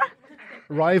 idols, huh?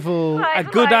 Rival. A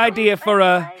good idea for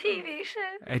a TV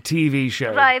show. TV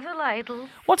show. Rival idols.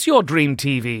 What's your dream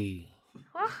TV?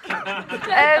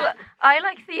 What? I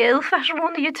like the old-fashioned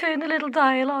one that you turn the little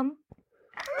dial on.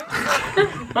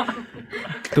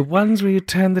 The ones where you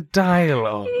turn the dial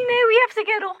on. We have to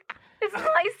get up. It's nice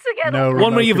to get No, up. One where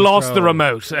remote you've lost the control.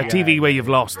 remote. A TV where you've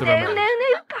lost the No. remote.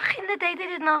 Back in the day, they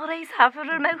didn't always have a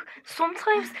remote.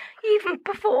 Sometimes, even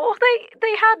before,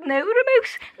 they had no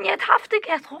remote. And you'd have to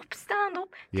get up, stand up,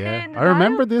 Yeah, turn the I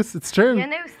remember dial. this. It's true. Yeah,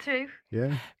 no, it's true.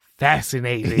 Yeah.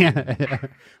 Fascinating. Yeah.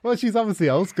 Well, she's obviously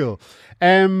old school.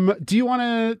 Do you want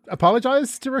to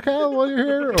apologise to Raquel while you're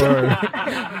here? Or?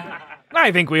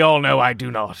 I think we all know I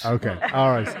do not. Okay. All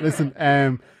right. Listen,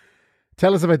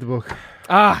 tell us about the book.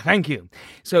 Thank you.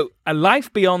 So, A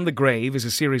Life Beyond the Grave is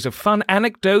a series of fun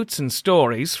anecdotes and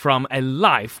stories from a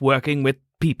life working with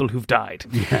people who've died.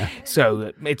 Yeah.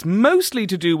 So, it's mostly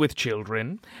to do with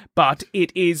children, but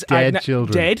it is... Dead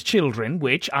children. Dead children,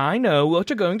 which I know what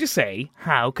you're going to say.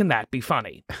 How can that be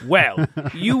funny? Well,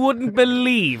 you wouldn't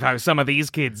believe how some of these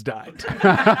kids died.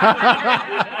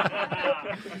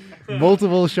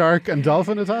 Multiple shark and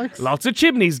dolphin attacks? Lots of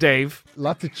chimneys, Dave.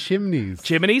 Lots of chimneys.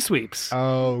 Chimney sweeps.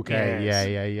 Okay, Yes.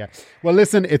 yeah. Well,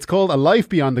 listen, it's called A Life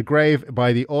Beyond the Grave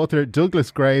by the author Douglas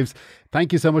Graves.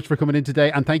 Thank you so much for coming in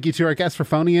today, and thank you to our guests for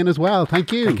phoning in as well.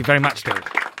 Thank you. Thank you very much, Dave.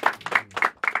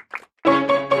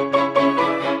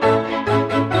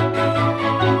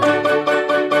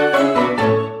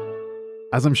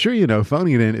 As I'm sure you know,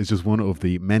 Phoning It In is just one of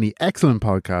the many excellent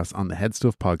podcasts on the Head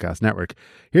Stuff Podcast Network.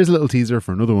 Here's a little teaser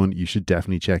for another one you should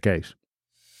definitely check out.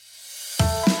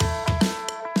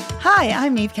 Hi,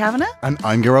 I'm Niamh Kavanagh. And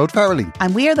I'm Gearóid Farrelly.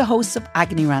 And we are the hosts of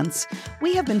Agony Rants.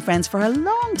 We have been friends for a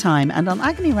long time, and on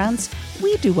Agony Rants,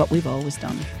 we do what we've always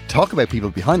done. Talk about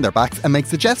people behind their backs and make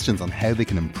suggestions on how they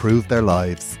can improve their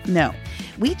lives. No,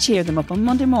 we cheer them up on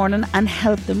Monday morning and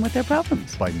help them with their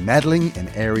problems. By meddling in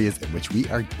areas in which we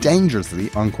are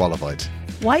dangerously unqualified.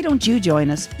 Why don't you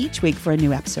join us each week for a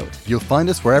new episode? You'll find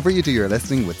us wherever you do your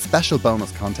listening with special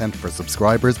bonus content for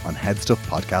subscribers on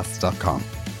headstuffpodcasts.com.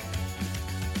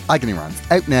 Agony Rants,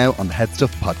 out now on the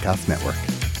Headstuff Podcast Network.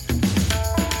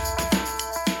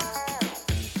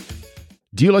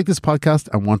 Do you like this podcast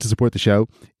and want to support the show?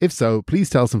 If so, please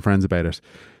tell some friends about it.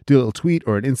 Do a little tweet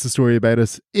or an Insta story about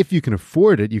us. If you can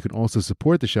afford it, you can also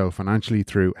support the show financially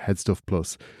through Headstuff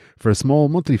Plus. For a small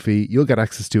monthly fee, you'll get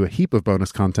access to a heap of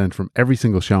bonus content from every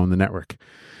single show on the network.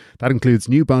 That includes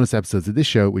new bonus episodes of this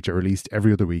show, which are released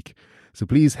every other week. So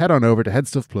please head on over to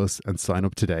Headstuff Plus and sign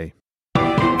up today.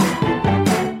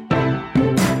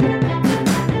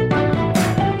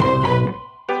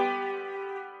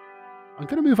 I'm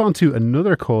going to move on to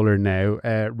another caller now.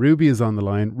 Ruby is on the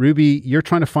line. Ruby, you're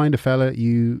trying to find a fella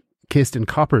you kissed in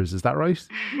Coppers, is that right?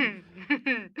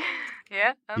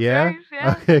 Yeah. That's Yeah? right,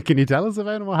 yeah. Okay, can you tell us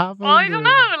about him? What happened? I don't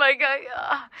know. Like,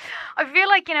 I feel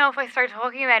like, you know, if I start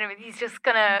talking about him, he's just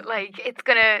gonna, like, it's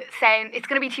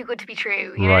gonna be too good to be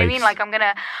true. You know what I Right. mean? Like, I'm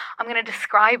gonna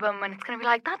describe him, and it's gonna be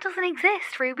like, that doesn't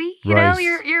exist, Ruby. You Right. know,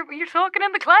 you're talking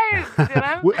in the clouds. You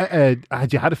know?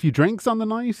 Had you had a few drinks on the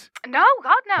night? No,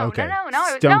 God, no, Okay. no. I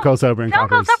was- Stone no, cold sober in Stone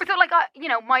cold Coppers. sober. So, like, you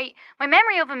know, my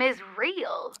memory of him is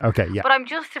real. Okay, yeah. But I'm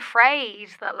just afraid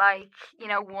that, like, you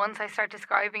know, once I start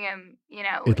describing him, you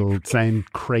know, It'll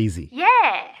sound crazy.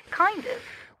 yeah, kind of.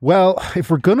 Well,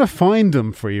 if we're going to find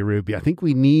him for you, Ruby, I think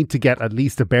we need to get at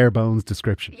least a bare bones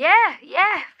description. Yeah,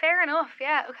 fair enough.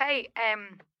 Yeah, okay.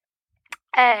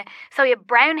 So you have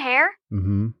brown hair,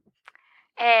 Mm-hmm.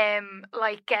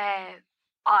 like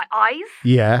eyes.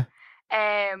 Yeah.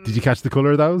 Did Did you catch the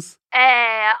colour of those?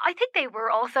 I think they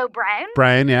were also brown.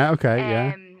 Brown, yeah, okay,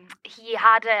 yeah. He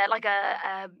had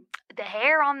the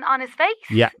hair on his face.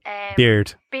 Yeah.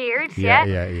 Beard. Beard, Yeah,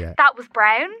 yeah. yeah. That was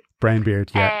brown. Brown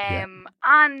beard, yeah.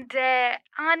 And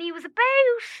he was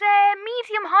about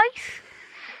medium height.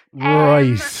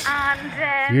 Right.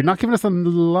 And You're not giving us a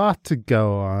lot to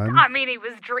go on. I mean, he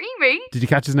was dreamy. Did you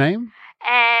catch his name?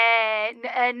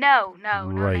 No, no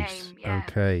Right. name. Yeah.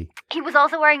 Okay. He was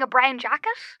also wearing a brown jacket.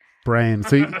 Brown.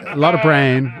 So a lot of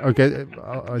brown. Okay.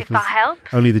 I If that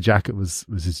helps. Only the jacket was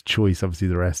his choice. Obviously,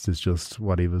 the rest is just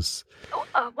what he was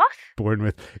What? born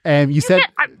with. You said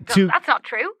two. That's not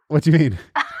true. What do you mean?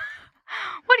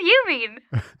 What do you mean?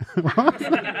 What?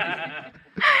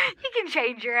 You can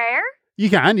change your hair. You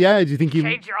can, yeah. Do you think he?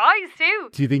 Change your eyes too.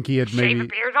 Do you think he had Shave maybe? a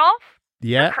beard off.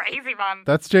 Yeah. You're crazy, man.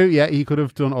 That's true. Yeah, he could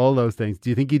have done all those things. Do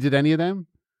you think he did any of them?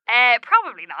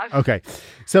 Probably not. Okay.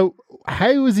 So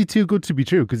how is he too good to be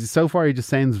true? Because so far he just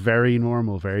sounds very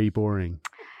normal, very boring.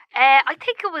 I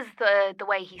think it was the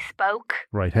way he spoke.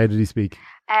 Right. How did he speak?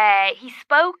 He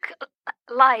spoke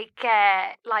like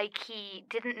he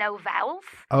didn't know vowels.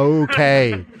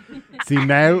 Okay. See,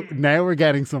 now we're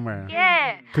getting somewhere.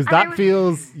 Yeah. Because And I that was-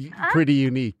 feels Huh? pretty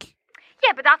unique.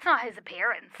 Yeah, but that's not his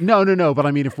appearance. No. But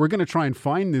I mean, if we're going to try and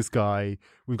find this guy,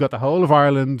 we've got the whole of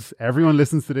Ireland. Everyone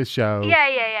listens to this show.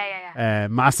 Yeah.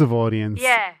 Massive audience.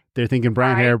 Yeah. They're thinking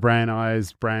brown Right. hair, brown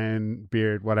eyes, brown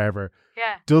beard, whatever.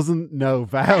 Yeah. Doesn't know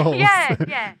vowels.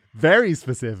 Yeah. Very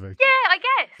specific. Yeah, I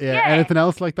guess. Yeah. Anything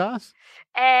else like that?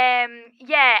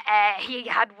 He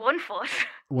had 1 foot.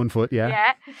 1 foot, yeah.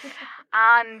 Yeah.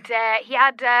 And he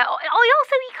had he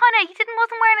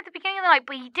wasn't wearing it at the beginning of the night,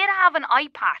 but he did have an eye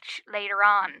patch later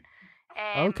on.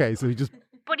 Okay, so he just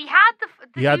But he had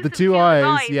he had use the of two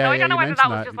eyes. Yeah, so I yeah, don't know you whether that was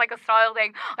mentioned just like a style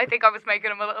thing. I think I was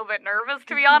making him a little bit nervous,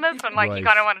 to be honest, and like he Right.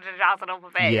 kind of wanted to jazz it up a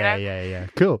bit. Yeah, you know? yeah.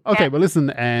 Cool. Okay, well, listen,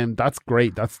 that's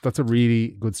great. That's a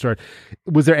really good start.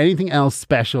 Was there anything else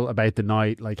special about the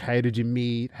night? Like, how did you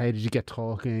meet? How did you get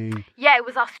talking? Yeah, it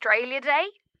was Australia Day.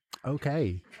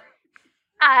 Okay.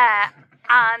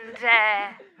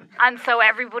 And so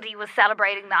everybody was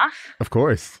celebrating that. Of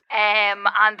course.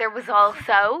 And there was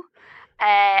also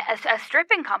a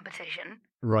stripping competition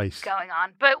Right. going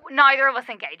on, but neither of us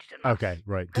engaged in it. Okay,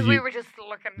 right. Because we were just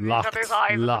looking in each locked, other's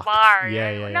eyes locked. at the bar. Yeah,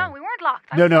 you know? yeah, No, yeah. we weren't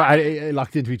locked. No, I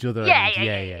locked into each other. Yeah, and-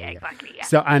 yeah, exactly. Yeah.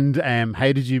 So, and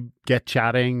how did you get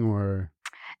chatting or?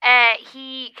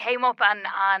 He came up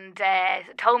and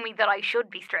told me that I should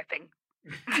be stripping.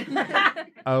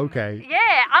 Okay.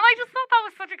 Yeah, and I just thought that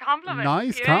was such a compliment.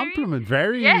 Nice you know what I mean? compliment.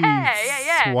 Very Yeah.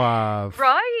 suave.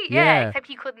 Right? Yeah, Yeah. except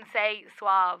he couldn't say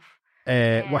suave.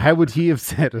 Well, how would he have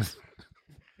said it?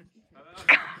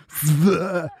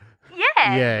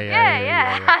 Yeah.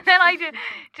 Yeah. And then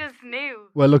just knew.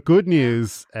 Well, look, good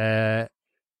news.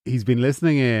 He's been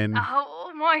listening in.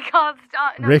 Oh my God!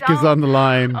 Stop. No, Rick is don't. on the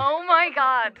line. Oh my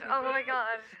God! Oh my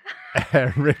God!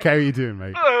 Rick, how are you doing,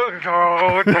 mate?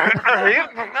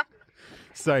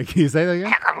 Sorry, can you say that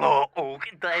again? Hello,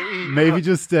 Maybe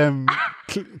just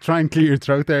try and clear your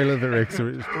throat there a little bit, Rick. So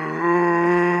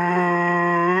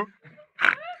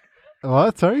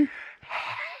what? Sorry?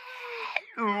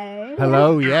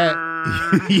 Hello,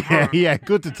 yeah. yeah.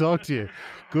 Good to talk to you.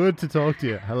 Good to talk to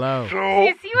you. Hello.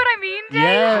 You see what I mean, Dave?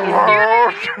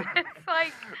 Yeah. You see what I mean?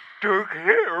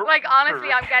 It's like honestly,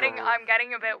 I'm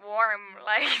getting a bit warm.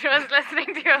 Like just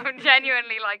listening to him,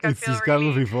 genuinely, like It's I feel just got a really,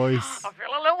 lovely voice. I feel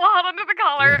a little hot under the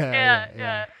collar. Yeah.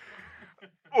 Yeah.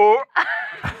 Oh.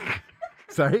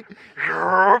 Sorry?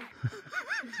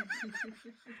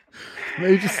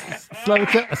 Maybe just slow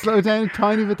it down a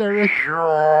tiny bit there, Rick.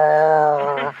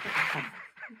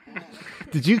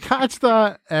 Did you catch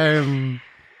that?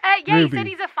 Yeah, Ruby. he said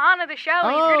he's a fan of the show.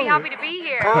 He's really happy to be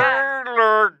here.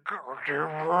 Yeah.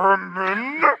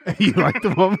 You like the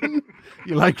woman?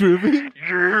 You like Ruby?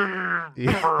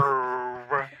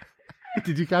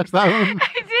 Did you catch that one?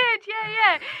 I did,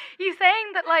 yeah. He's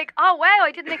saying that, like, oh wow,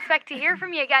 I didn't expect to hear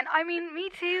from you again. I mean, me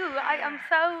too. I'm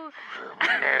so.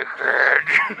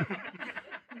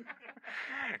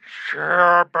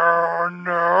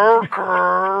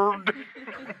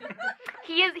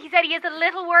 He said he is a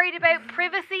little worried about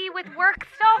privacy with work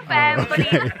stuff, but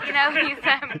he's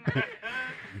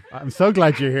I'm so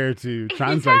glad you're here to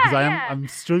translate because I'm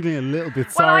struggling a little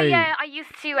bit. Sorry. Well, I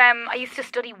used to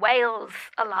study whales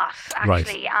a lot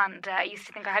actually, and I used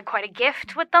to think I had quite a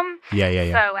gift with them. Yeah.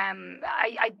 So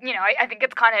I think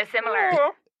it's kind of similar.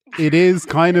 It is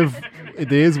kind of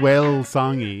whale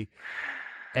songy.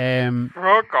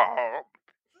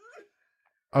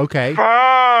 Okay. He's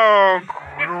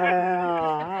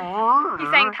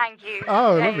saying thank you.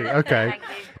 Oh, lovely. Okay.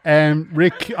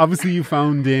 Rick, obviously you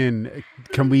phoned in.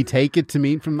 Can we take it to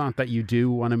mean from that you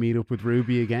do want to meet up with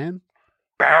Ruby again?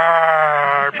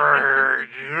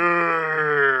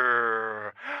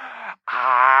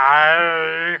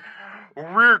 I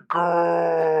wiggle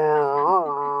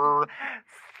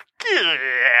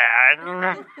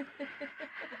skin.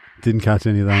 Didn't catch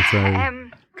any of that,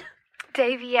 sorry.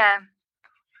 Davey,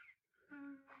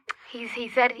 he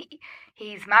said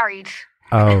he's married.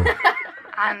 Oh.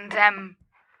 And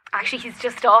actually he's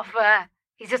just off a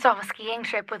skiing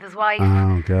trip with his wife.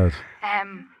 Oh God.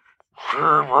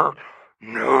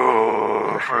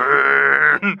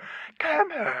 Nothing.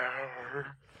 Come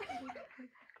here.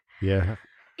 Yeah.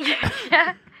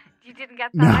 Yeah. You didn't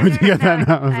get that? No, I didn't get that.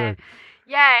 No, sorry.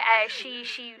 She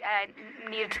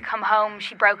needed to come home.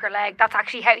 She broke her leg. That's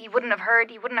actually how he wouldn't have heard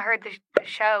the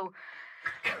show.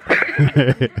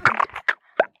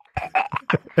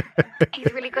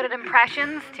 He's really good at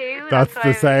impressions too. That's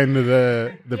the sound of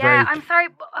the break. Yeah, I'm sorry,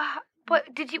 but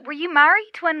were you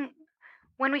married when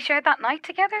we shared that night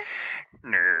together?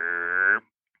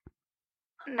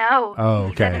 No. Oh,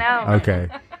 He said okay. no. Okay.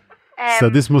 So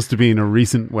this must have been a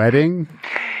recent wedding.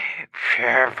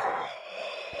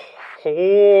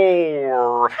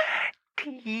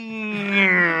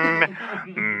 14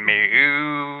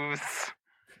 moves.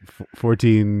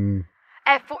 14.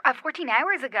 14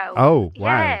 hours ago. Oh,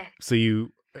 wow. Yeah. So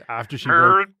you after she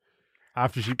Skiing.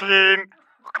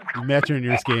 you met her and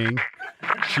you were skiing.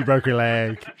 She broke her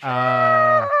leg.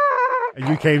 And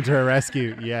you came to her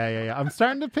rescue. Yeah. I'm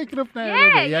starting to pick it up now. a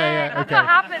little bit. Yeah. That's Okay. what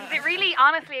happens. It really,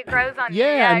 honestly, it grows on you.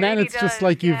 Yeah, and it then really it's just does,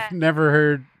 like you've never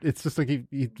heard. It's just like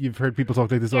you've heard people talk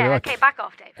like this all Yeah, your life. okay, back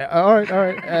off, Dave. All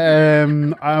right.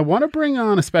 I want to bring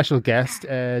on a special guest.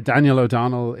 Daniel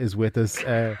O'Donnell is with us.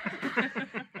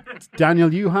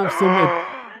 Daniel, you have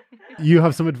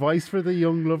some advice for the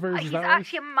young lovers. Is He's that right?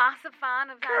 actually a massive fan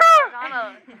of Daniel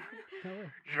O'Donnell.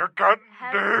 You got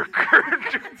naked.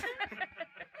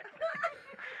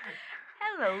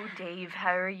 Hello, Dave.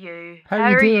 How are you? How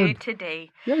are you you doing?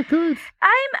 today? Yeah, good.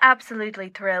 I'm absolutely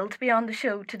thrilled to be on the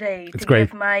show today It's to great.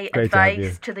 give my Great to have you.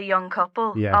 advice to the young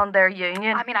couple Yeah. on their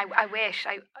union. I mean, I wish.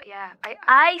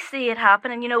 I see it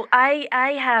happening. You know, I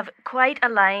have quite a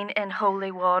line in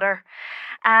holy water,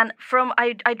 and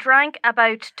I drank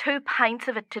about 2 pints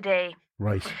of it today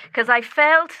Right. because I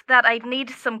felt that I'd need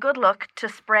some good luck to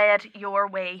spread your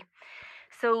way.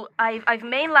 So I've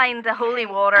mainlined the holy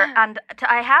water, and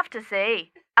I have to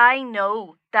say, I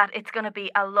know that it's going to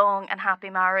be a long and happy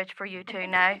marriage for you two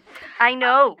now. I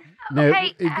know. Now,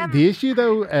 the issue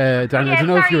though, Daniel, I don't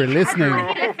know if you were listening.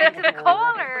 To the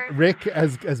caller. Rick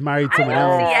has married I someone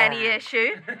don't else. see any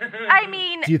issue. I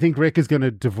mean, Do you think Rick is going to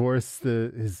divorce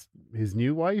his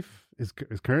new wife, his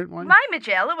current wife? my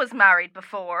Magella was married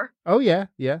before. Oh yeah.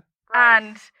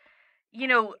 And, you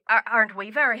know, aren't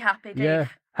we very happy, Dave? Yeah.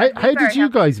 How did you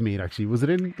guys meet, actually? Was it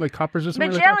in, like, Coppers or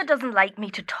something like Majella that? doesn't like me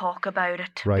to talk about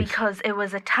it. Right. Because it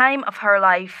was a time of her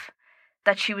life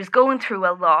that she was going through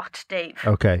a lot, Dave.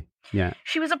 Okay, yeah.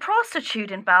 She was a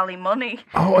prostitute in Ballymoney.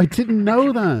 Oh, I didn't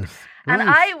know that. And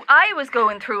Right. I was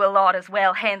going through a lot as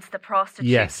well, hence the prostitute.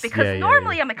 Yes, because yeah,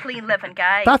 normally I'm a clean living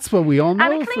guy. That's what we all know.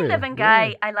 I'm a for clean you. living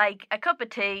guy. I like a cup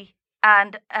of tea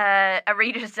and a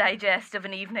Reader's Digest of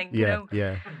an evening, you know.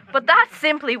 Yeah. But that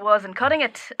simply wasn't cutting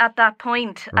it at that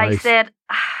point. I Right. said,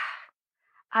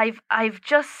 I've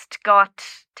just got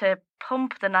to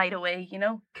pump the night away, you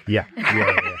know. Yeah.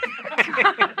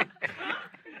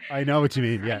 I know what you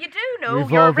mean, yeah. You do know.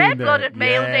 We've You're all a been red-blooded there.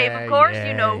 male, Yeah, Dave. Of course you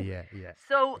yeah, know. Yeah.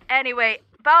 So anyway,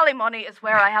 Ballymoney is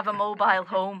where I have a mobile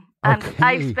home. And Okay.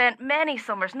 I've spent many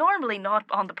summers, normally not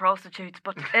on the prostitutes,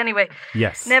 but anyway.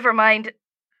 Yes. Never mind.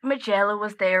 Majella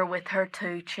was there with her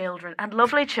 2 children, and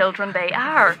lovely children they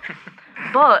are.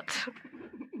 But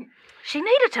she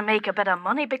needed to make a bit of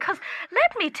money because,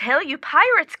 let me tell you,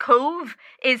 Pirates Cove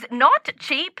is not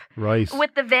cheap. Right.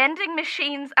 With the vending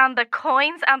machines and the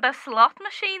coins and the slot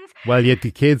machines. Well, yet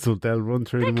the kids, they'll run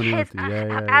through the money. Kids, with you.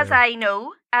 Yeah. as I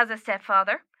know, as a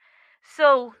stepfather.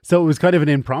 So it was kind of an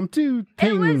impromptu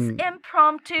thing. it was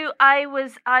impromptu. I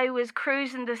was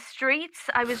cruising the streets.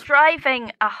 I was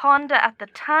driving a Honda at the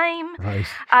time. Right.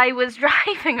 I was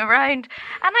driving around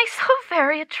and I saw a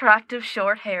very attractive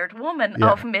short-haired woman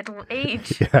Yeah. of middle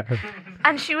age. Yeah.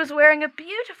 And she was wearing a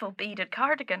beautiful beaded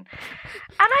cardigan.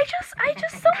 And I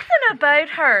just something about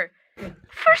her.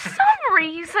 For some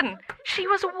reason, she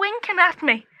was winking at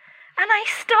me. And I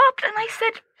stopped and I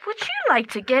said, "Would you like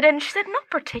to get in?" She said, "Not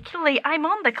particularly. I'm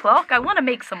on the clock. I want to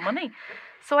make some money."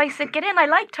 So I said, "Get in." I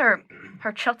liked her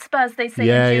chutzpah, as they say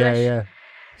in Jewish. Yeah.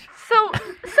 So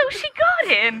she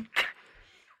got in.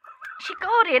 She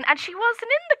got in and she wasn't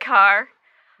in the car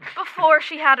before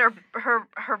she had her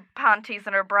panties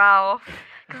and her bra off.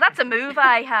 Because that's a move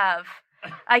I have.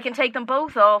 I can take them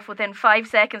both off within 5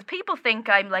 seconds. People think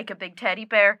I'm like a big teddy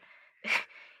bear.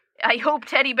 I hope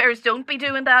teddy bears don't be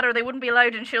doing that or they wouldn't be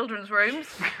allowed in children's rooms.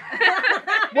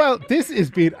 Well, this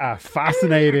has been a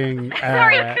fascinating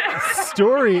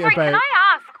story Sorry, about. can I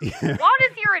ask, Yeah. what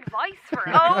is your advice for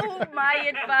us? Oh, my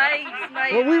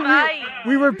advice, Well,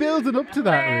 we were building up to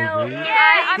that, Ruby. Yeah,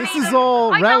 I This mean, is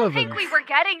all I relevant. don't think we were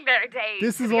getting there, Dave.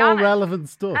 This to is be all honest. relevant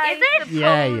stuff. Is it?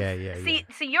 Yeah.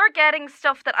 See, you're getting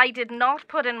stuff that I did not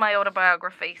put in my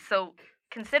autobiography, so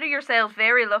consider yourself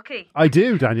very lucky. I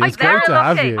do, Daniel. It's I'm great to very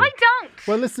have lucky. you. I don't.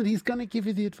 Well, listen, he's going to give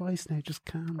you the advice now. Just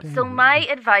calm down. So my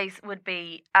advice would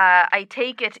be, I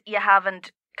take it you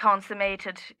haven't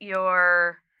consummated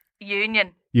your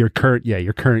union. Your current union.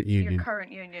 Your current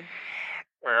union.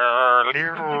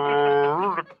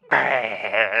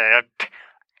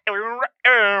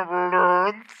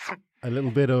 A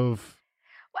little bit of.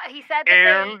 Well, he said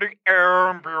that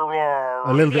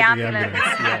A little the bit of the ambulance.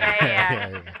 ambulance.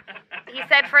 Yeah. He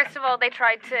said, first of all, they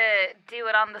tried to do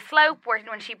it on the slope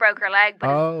when she broke her leg, but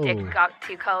Oh. his dick got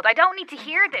too cold. I don't need to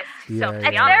hear this stuff. to be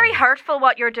It's honest. very hurtful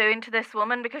what you're doing to this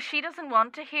woman because she doesn't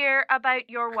want to hear about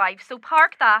your wife. So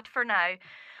park that for now.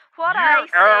 What I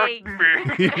say.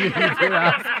 You did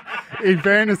ask. In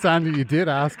fairness, Andy, you did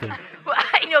ask him. Well,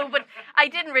 I know, but I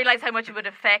didn't realise how much it would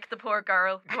affect the poor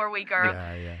wee girl.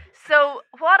 Yeah. So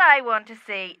what I want to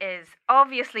say is,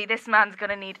 obviously this man's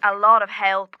going to need a lot of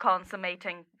help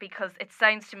consummating because it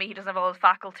sounds to me he doesn't have all his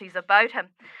faculties about him.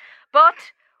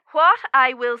 But what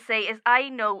I will say is I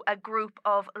know a group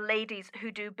of ladies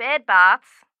who do bed baths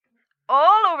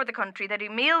all over the country. They do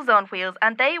Meals on Wheels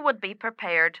and they would be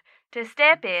prepared to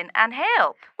step in and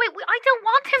help. Wait, I don't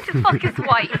want him to fuck his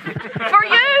wife. For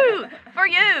you! For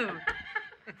you!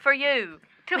 For you.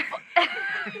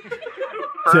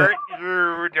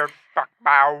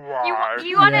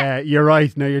 You want to... Yeah, you're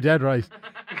right. No, you're dead right.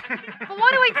 But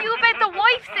what do I do about the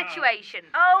wife situation?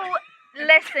 Oh,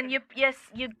 listen, you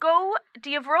go... Do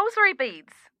you have rosary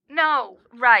beads? No.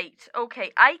 Right,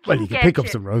 okay, I can Well, you can get pick up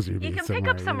some rosary beads You can pick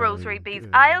up somewhere, some yeah, rosary beads.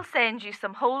 I'll send you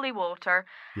some holy water.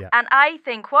 Yeah. And I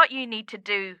think what you need to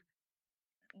do,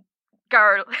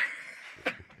 girl,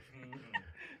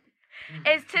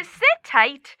 is to sit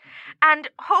tight and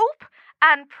hope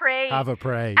and pray. Have a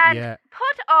pray, and yeah.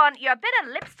 put on your bit of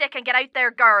lipstick and get out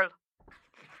there, girl.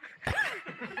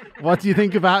 What do you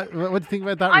think about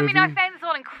that, I mean, I Ruby? found this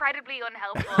all incredibly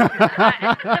unhelpful.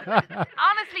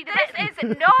 Honestly, this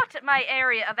is not my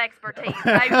area of expertise.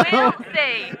 I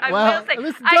will say.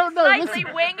 Listen, I'm don't slightly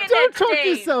winging don't it, talk Dave.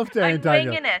 yourself down, I'm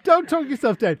Daniel. winging it. Don't talk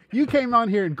yourself down. You came on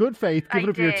here in good faith, giving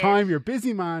up your did. time. You're a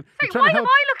busy man. You're Sorry, trying why to do help.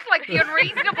 I look like the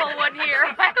unreasonable one here.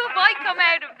 How have I come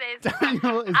out of this?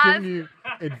 Daniel is giving you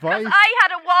advice. I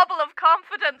had a wobble of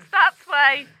confidence, that's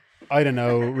why. I don't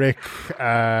know, Rick.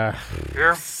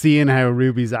 Seeing how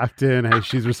Ruby's acting, how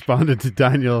she's responded to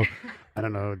Daniel, I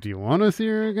don't know. Do you want to see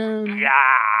her again? Yeah.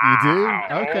 You do?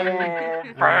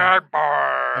 Okay. Bad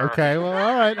boy. Okay, well,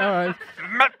 all right.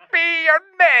 Must be a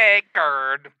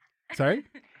naked. Sorry?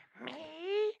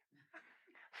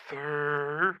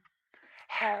 Sir,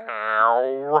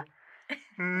 how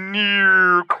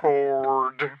near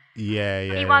cord.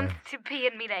 Yeah. He wants to pee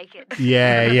in me naked.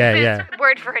 Yeah.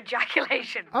 Word for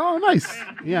ejaculation. Oh, nice.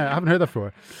 Yeah, I haven't heard that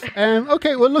before.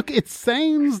 Okay, well, look, it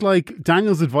sounds like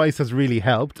Daniel's advice has really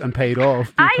helped and paid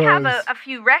off. I have a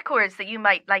few records that you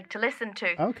might like to listen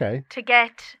to. Okay. To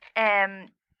get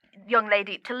young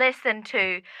lady to listen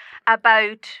to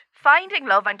about finding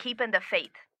love and keeping the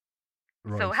faith.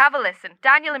 Right. So have a listen.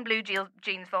 Daniel in Blue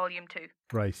Jeans Volume 2.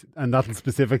 Right, and that'll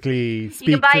specifically speak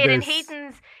You can buy to it in this.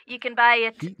 Heaton's. You can buy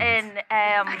it in.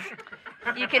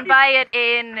 You can buy it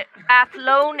in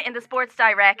Athlone in the Sports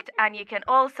Direct, and you can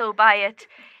also buy it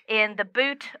in the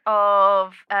boot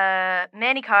of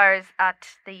many cars at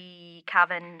the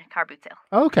Cavan car boot sale.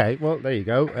 Okay, well, there you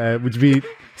go. Would you be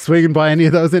swinging by any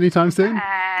of those anytime soon?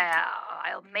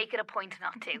 I'll make it a point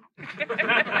not to.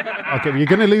 Okay, well, you're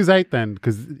going to lose out then,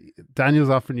 because Daniel's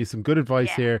offering you some good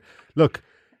advice here. Look,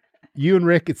 you and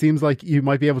Rick, it seems like you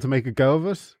might be able to make a go of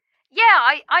it. Yeah,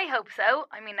 I hope so.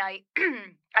 I mean, I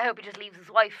hope he just leaves his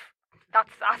wife. That's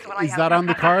what I Is hope. that on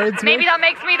the cards, Maybe Rick? that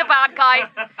makes me the bad guy.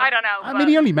 I don't know. I mean,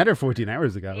 he only met her 14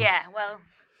 hours ago. Yeah, well.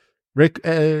 Rick,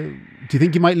 do you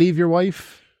think you might leave your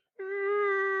wife?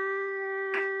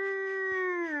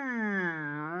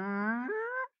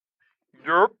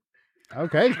 Yep.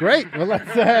 Okay, great. Well, let's...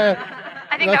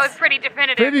 I think that was pretty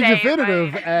definitive. Pretty Dave,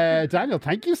 definitive. right? Daniel,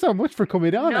 thank you so much for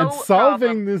coming on No and solving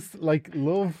problem. this, like,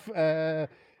 love... this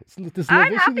love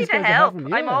I'm issue happy these to guys are help.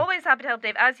 having. I'm Yeah. always happy to help,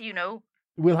 Dave, as you know.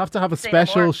 We'll have to have a Say no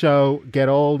special more. show, get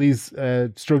all these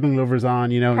struggling lovers on,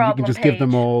 and you can Problem just give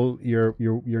them page. all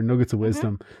your nuggets of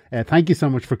wisdom. Thank you so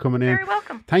much for coming in. Very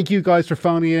welcome. Thank you guys for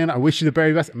phoning in. I wish you the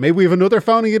very best. Maybe we have another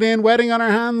phoning it in wedding on our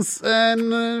hands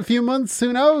in a few months.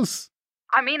 Who knows?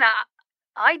 I mean,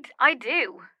 I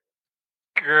do.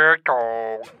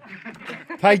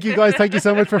 Thank you guys. Thank you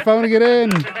so much for phoning it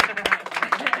in.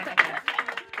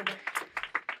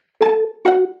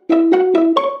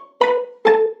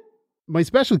 My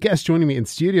special guest joining me in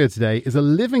studio today is a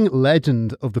living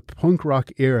legend of the punk rock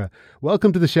era.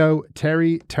 Welcome to the show,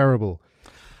 Terry Terrible.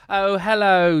 Oh,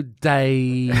 hello,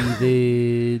 David.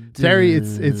 Terry,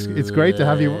 it's great to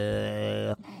have you.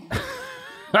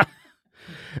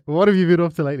 What have you been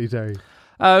up to lately, Terry?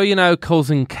 Oh,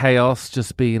 causing chaos,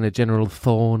 just being a general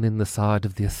thorn in the side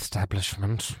of the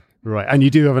establishment. Right, and you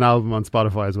do have an album on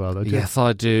Spotify as well, don't you? Yes,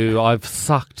 I do. I've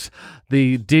sucked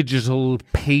the digital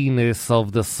penis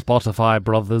of the Spotify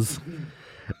brothers.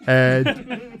 Can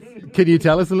you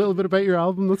tell us a little bit about your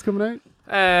album that's coming out?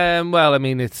 Well, I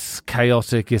mean, it's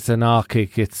chaotic, it's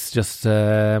anarchic, it's just,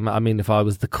 if I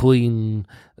was the Queen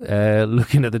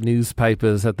looking at the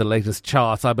newspapers at the latest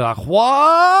charts, I'd be like,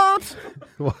 what?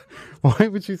 Why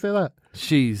would she say that?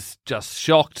 She's just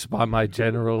shocked by my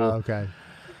general... Oh, okay.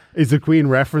 Is the Queen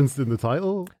referenced in the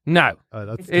title? No.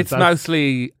 That's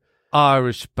mostly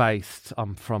Irish-based.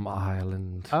 I'm from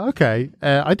Ireland. Okay.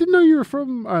 I didn't know you were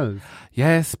from Ireland.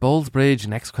 Yes, Ballsbridge.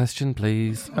 Next question,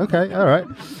 please. Okay, all right.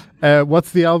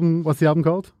 What's the album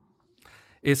called?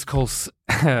 It's called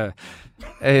Scam.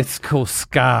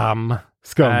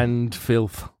 Scum. And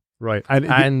Filth. Right.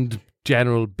 And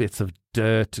general bits of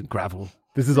dirt and gravel.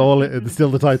 This is all still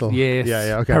the title? Yes.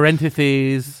 Yeah, okay.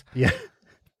 Parentheses. Yeah.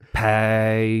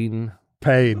 Pain.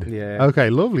 Yeah. Okay,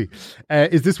 lovely.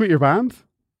 Is this with your band?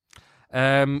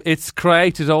 It's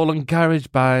created all in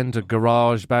GarageBand, a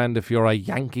garage band if you're a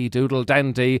Yankee Doodle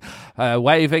Dandy,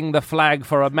 waving the flag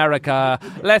for America.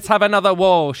 Let's have another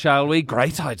war, shall we?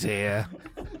 Great idea.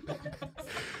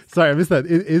 Sorry, I missed that.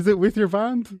 Is it with your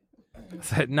band?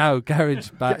 No,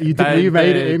 GarageBand. You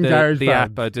made it in GarageBand? The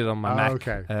app I did on my Mac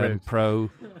okay, Pro.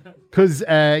 Because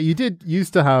you did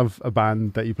used to have a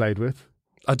band that you played with.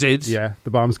 I did. Yeah, the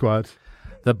Bomb Squad.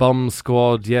 The Bomb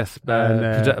Squad, yes.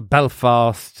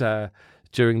 Belfast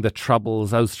during the Troubles,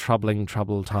 those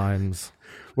troubled times.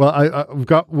 Well, I've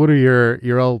got one of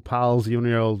your old pals, one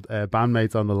of your old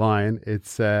bandmates on the line.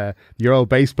 It's your old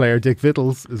bass player, Dick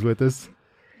Vittles, is with us.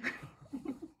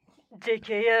 Dick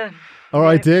here. All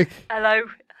right, Dick. Hello,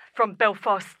 from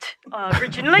Belfast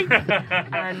originally.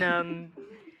 And,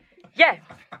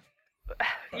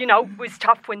 it was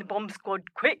tough when the Bomb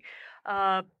Squad quit.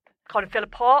 kind of fell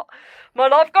apart. My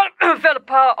life fell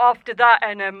apart after that,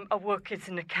 and I work as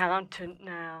an accountant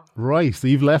now. Right, so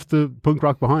you've left the punk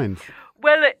rock behind.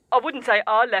 Well, I wouldn't say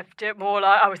I left it, more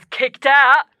like I was kicked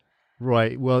out.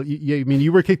 Right. Well, I mean,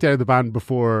 you were kicked out of the band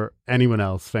before anyone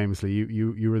else. Famously,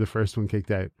 you were the first one kicked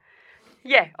out.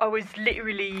 Yeah, I was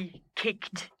literally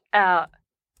kicked out.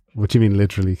 What do you mean,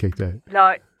 literally kicked out?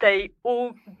 Like, they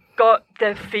all got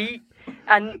their feet,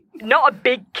 and not a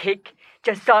big kick,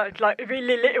 just like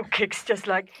really little kicks, just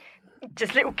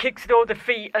little kicks with all the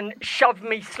feet, and shoved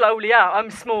me slowly out. I'm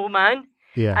a small man.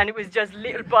 Yeah. And it was just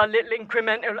little by little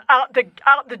incremental out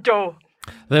the door.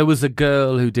 There was a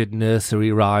girl who did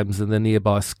nursery rhymes in the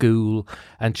nearby school,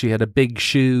 and she had a big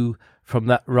shoe from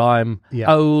that rhyme.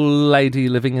 Yeah. Old lady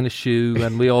living in a shoe,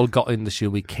 and we all got in the shoe.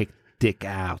 We kicked Dick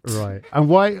out. Right. And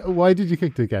why did you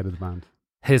kick Dick out of the band?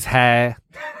 His hair.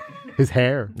 His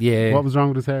hair? Yeah. What was wrong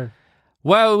with his hair?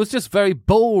 Well, it was just very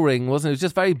boring, wasn't it? It was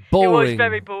just very boring. It was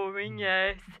very boring,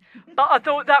 yes. But I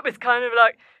thought that was kind of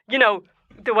like,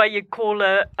 the way you call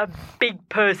a big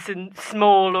person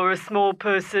small or a small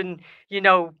person,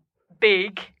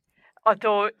 big. I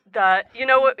thought that, you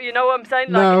know what I'm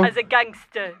saying? No. Like, as a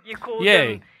gangster, you call Yeah.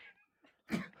 them...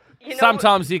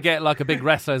 Sometimes you get like a big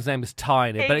wrestler, his name is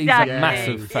Tiny, but he's a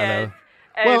massive fellow.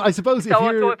 Well, I suppose so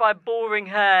I thought if I had boring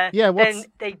hair, then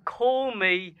they'd call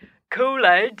me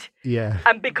Kool-Aid. Yeah.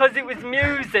 And because it was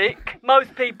music,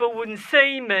 most people wouldn't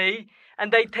see me,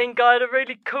 and they think I had a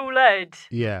really cool head.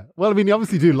 Yeah. Well, I mean, you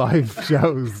obviously do live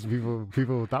shows.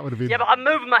 People, that would have been... Yeah, but I'm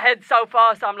moving my head so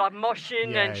fast, I'm like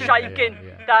moshing and shaking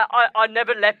that I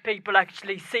never let people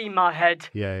actually see my head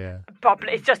Yeah.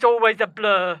 properly. It's just always a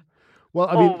blur. Well,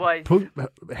 I mean, always.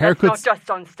 Haircuts, not just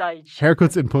on stage.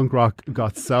 Haircuts in punk rock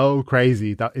got so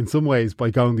crazy that in some ways,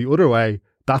 by going the other way,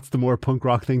 that's the more punk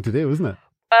rock thing to do, isn't it?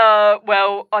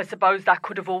 Well, I suppose that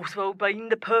could have also been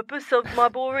the purpose of my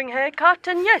boring haircut,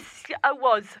 and yes, it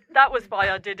was. That was why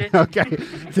I did it. Okay.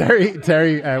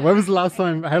 Terry, when was the last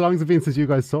time, how long has it been since you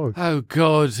guys talked? Oh,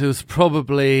 God, it was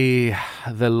probably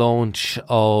the launch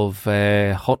of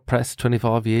Hot Press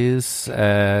 25 years.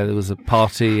 There was a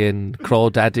party in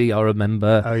Crawdaddy, I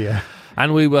remember. Oh, yeah.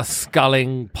 And we were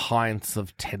sculling pints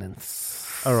of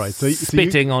Tennent's. All right. So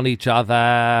spitting on each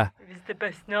other. It was the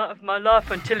best night of my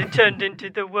life until it turned into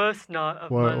the worst night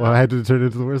of my life. Well, how did it turn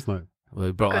into the worst night?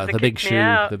 We brought out Because the they big kicked me shoe.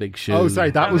 out. The big shoe. Oh,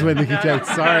 sorry, that was when they kicked you out.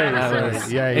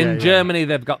 Sorry. In Germany,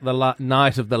 they've got the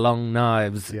night of the long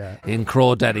knives. Yeah. In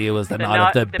Crawdaddy, it was the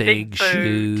night of the big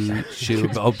shoe.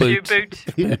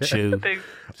 Boot shoe.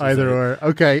 Either or.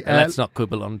 Okay. And let's not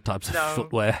quibble on types of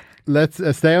footwear. Let's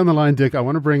stay on the line, Dick. I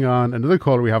want to bring on another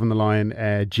caller we have on the line,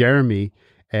 Jeremy.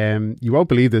 You won't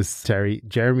believe this, Terry.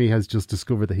 Jeremy has just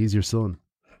discovered that he's your son.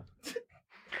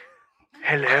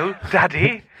 Hello,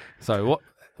 Daddy. Sorry,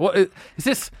 what is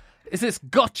this? Is this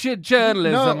gotcha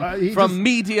journalism from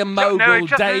media mogul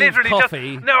Dave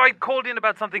Coffey? I called in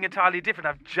about something entirely different.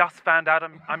 I've just found out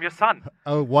I'm your son.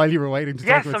 Oh, while you were waiting to talk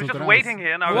about I'm something just else. waiting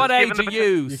here. And I What was age given are the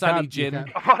you, Sonny Jim?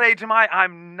 What age am I?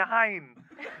 I'm 9.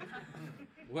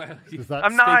 Well, you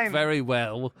I'm speak 9. very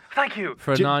well. Thank you.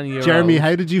 For a 9-year-old. Jeremy,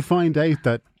 how did you find out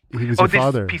that he was your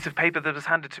father? This piece of paper that was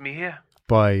handed to me here.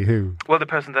 By who? Well, the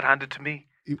person that handed to me.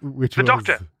 Which the was?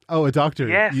 doctor. Oh, a doctor.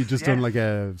 Yes, You just done like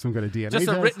some kind of DNA Just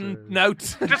a test, written or?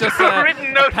 note. Just a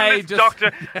written note from this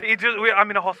doctor. I'm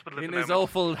in a hospital at In the his moment.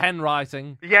 awful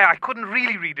handwriting. Yeah, I couldn't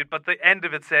really read it, but the end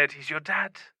of it said, "He's your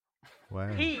dad."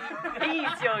 Wow. He's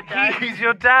your dad. He's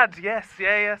your dad. Yes.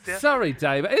 Sorry,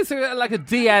 Dave. Is it like a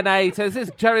DNA test? Is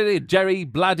this Jerry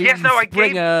Bloody I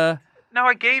Springer?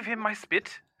 I gave him my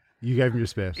spit. You gave him your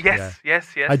spit.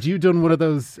 Yes. Had you done one of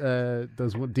those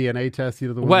DNA tests?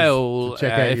 The ones Well, to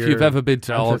check out if your you've ever been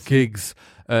to our ancestry? gigs,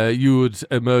 you would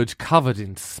emerge covered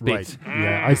in spit. Right.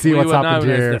 Yeah, I see We what's were happened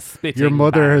known as here. the spitting Your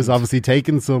mother has band. obviously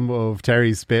taken some of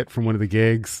Terry's spit from one of the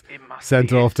gigs,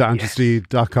 sent it off to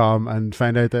ancestry.com and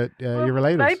found out that you're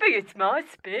related. Maybe it's my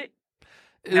spit.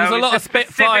 There was a lot of spit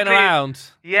flying specifically- around.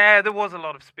 Yeah, there was a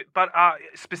lot of spit, but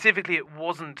specifically, it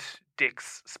wasn't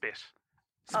Dick's spit.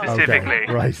 Specifically,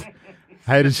 Okay, right.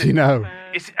 How did she know?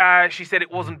 She said it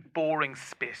wasn't boring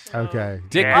spit. Okay.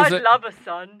 I'd love a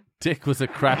son. Dick was a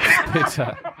crap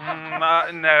spitter.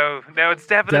 No, it's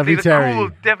definitely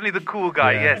Terry. the cool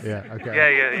guy. Yeah, Yes. yeah,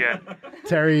 okay. Yeah.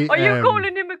 Terry. Are you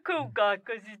calling him a cool guy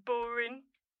because he's boring?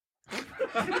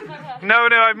 No,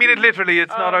 I mean it literally.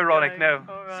 It's not ironic. No,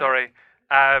 all right. sorry.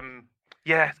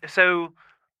 Yeah. So,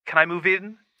 can I move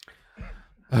in?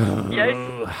 Yes.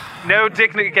 No,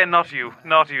 Dick. Again, not you,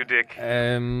 Dick.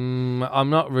 I'm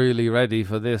not really ready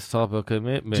for this type of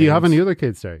commitment. Do you have any other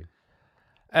kids, Terry?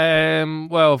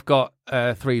 Well, I've got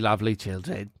 3 lovely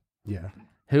children. Yeah.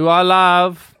 Who I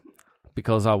love.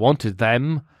 because I wanted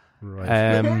them.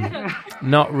 Right.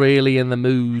 Not really in the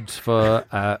mood for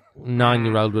a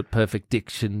 9-year-old with perfect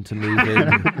diction to move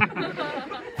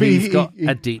in. He's got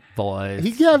a deep voice.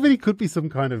 But he could be some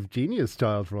kind of genius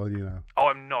child for all you know. Oh,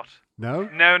 I'm not. No?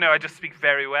 No, I just speak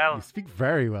very well. You speak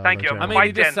very well. Thank you. Jeremy. I mean,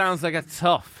 he just sounds like a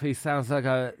tough. He sounds like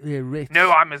a rich.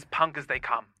 No, I'm as punk as they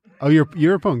come. Oh,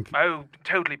 you're a punk? Oh,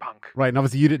 totally punk. Right, and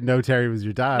obviously you didn't know Terry was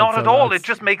your dad. Not so at all. that's- It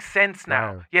just makes sense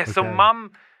now. Wow, Yeah, so okay.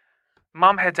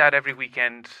 mum heads out every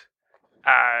weekend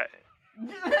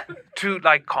to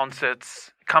like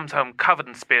concerts, comes home covered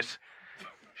in spit.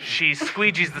 She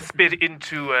squeegees the spit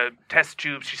into test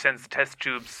tubes. She sends the test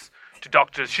tubes to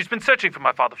doctors. She's been searching for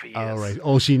my father for years. Oh, right.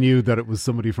 All she knew that it was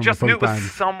somebody from Just a knew punk it was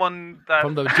band. someone that...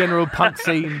 From the general punk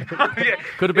scene. Yeah,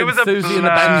 Could have it been was a Susie and the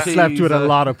blur. Banshees. She slept with a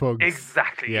lot of punks.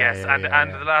 Exactly, Yeah, yes. yeah, and yeah, and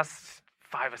yeah. the last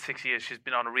 5 or 6 years, she's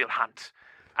been on a real hunt.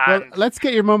 Well, And let's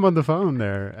get your mum on the phone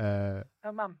there.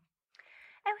 oh, Mum.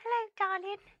 Oh, hello,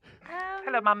 darling.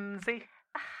 Hello, Mumsy.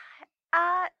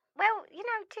 Well,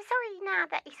 to sorry now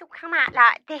that it's all come out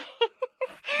like this.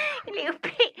 a little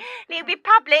bit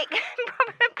public,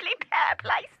 probably better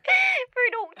place for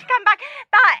it all to come back.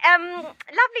 But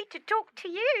lovely to talk to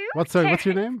you. What's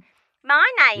your name? My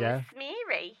name's Yeah.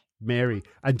 Mary. Mary.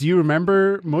 And do you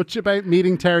remember much about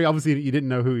meeting Terry? Obviously, you didn't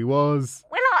know who he was.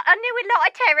 Well, I knew a lot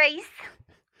of Terrys.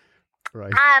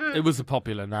 Right. It was a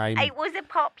popular name. It was a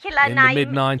popular in name. the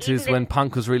mid-90s when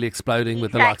punk was really exploding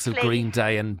with the likes of Exactly. Green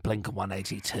Day and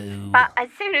Blink-182. But as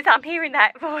soon as I'm hearing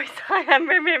that voice, I am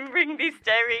remembering this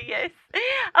Terry, yes.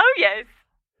 Oh, yes.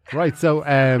 Right. So,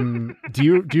 do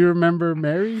you remember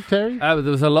Mary, Terry? There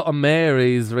was a lot of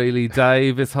Marys, really,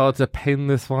 Dave. It's hard to pin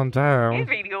this one down. It's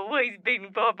really always been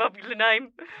a popular name.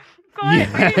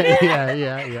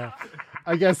 Yeah.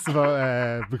 I guess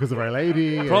because of Our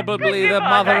Lady. Probably the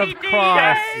Mother of Christ.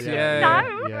 Yes. Yeah.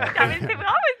 No, yeah. I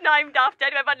was named after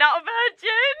anyway, but not a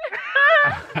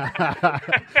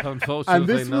virgin.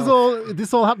 Unfortunately, And not.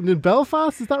 this all happened in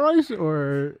Belfast, is that right?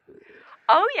 Or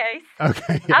Oh, yes.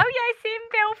 okay. Oh, yes, in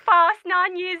Belfast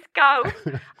 9 years ago.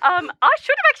 I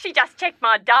should have actually just checked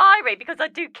my diary because I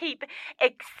do keep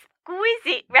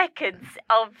exquisite records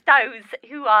of those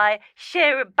who I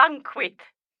share a bunk with.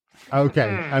 Okay.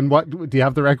 And what do you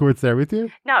have the records there with you?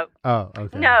 No. Oh,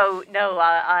 okay. No,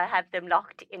 I have them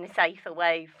locked in a safe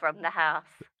away from the house.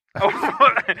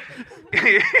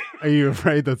 Are you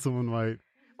afraid that someone might?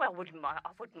 Well, I wouldn't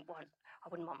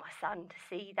want my son to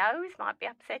see those. Might be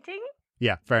upsetting.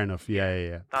 Yeah, fair enough.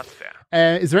 Yeah. That's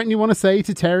fair. Is there anything you want to say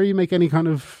to Terry? Make any kind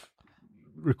of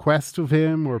request of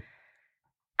him, or?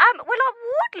 Well, I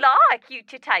would like you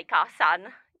to take our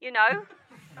son.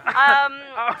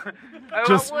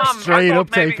 Just Mum, straight I up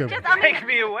thought maybe take him. Take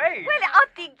me away. Well, I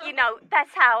think,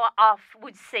 that's how I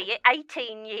would see it.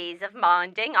 18 years of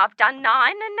minding. I've done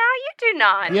 9 and now you do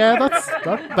 9. Yeah,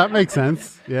 that makes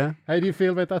sense. Yeah. How do you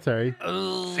feel about that, Terry?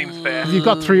 Seems fair. 'Cause you've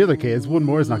got 3 other kids. One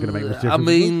more is not going to make much difference. I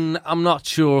mean, I'm not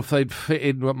sure if they'd fit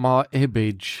in with my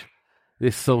image.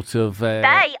 This sort of.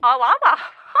 I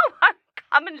won't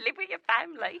come and live with your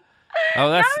family. Oh,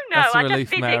 that's I a relief,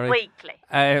 just visit Mary. weekly.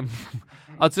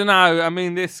 I don't know. I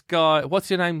mean, this guy. What's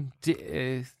your name?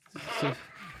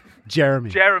 Jeremy.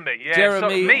 Jeremy, yeah.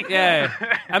 Jeremy, me. yeah.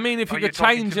 I mean, if Oh, you you're could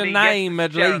talking change to your me. name Yes,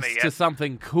 at Jeremy, least yes. to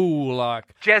something cool like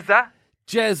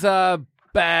Jezza,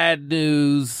 Bad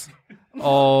News,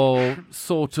 or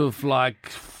sort of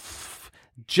like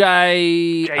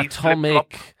J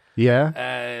Atomic.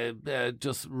 Yeah.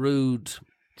 Just rude.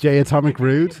 J Atomic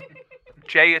Rude.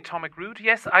 J Atomic Rude.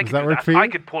 Yes, I Does could that do work that. for you? I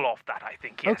could pull off that. I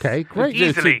think. Yes. Okay, great.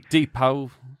 Easily. Depot.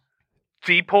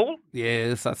 Depot.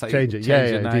 Yes, that's how Change you it. change Yeah,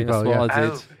 your name. Depot, That's what yeah. I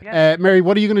did. yeah. Mary,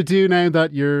 what are you going to do now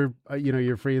that you're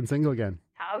free and single again?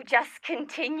 I'll just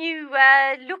continue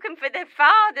looking for the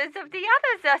fathers of the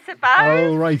others, I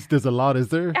suppose. Oh, right. There's a lot, is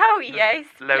there? Oh, yes.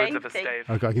 Loads of us, plenty. Dave.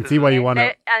 Okay, I can see why you want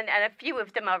to. And a few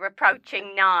of them are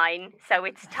approaching 9, so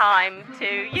it's time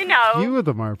to, Few of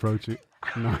them are approaching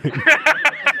 9.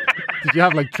 Did you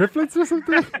have like triplets or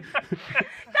something? That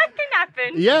can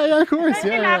happen. Yeah, of course. That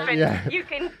Yeah, can yeah, happen. yeah. You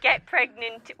can get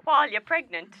pregnant while you're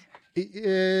pregnant.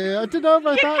 I don't know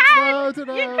about that. No, I don't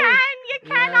know. You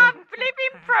can. I'm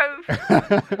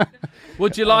living proof.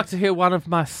 Would you like to hear one of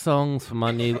my songs from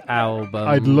my new album?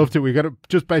 I'd love to. We got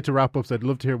just about to wrap up, so I'd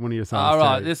love to hear one of your songs. All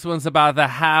right, Terry. this one's about the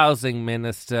housing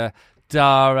minister,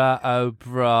 Dara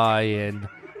O'Brien.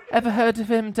 Ever heard of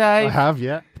him, Dave? I have,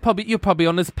 yeah. You're probably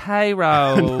on his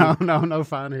payroll. No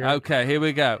fan here. Okay, here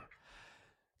we go.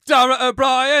 Dara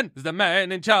O'Brien is the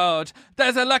man in charge.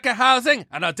 There's a lack of housing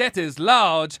and our debt is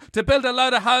large. To build a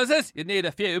load of houses, you need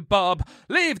a few bob.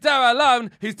 Leave Dara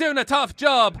alone, he's doing a tough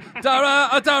job. Dara,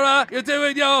 oh Dara, you're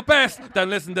doing your best. Don't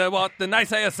listen to what the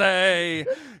naysayers say.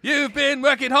 You've been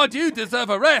working hard, you deserve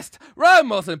a rest. Rome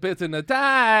wasn't built in a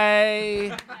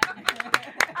day.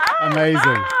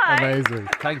 Amazing.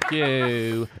 Thank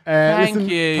you. Listen,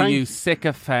 you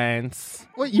sycophants.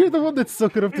 What, you're the one that's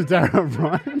sucking up to Dara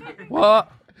O'Brien?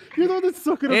 What? You're the one that's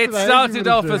sucking up It to the started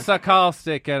off housing as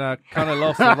sarcastic and I kind of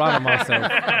lost the run of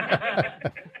myself.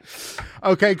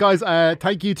 Okay, guys,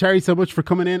 thank you, Terry, so much for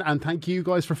coming in, and thank you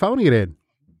guys for phoning it in.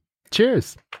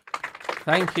 Cheers.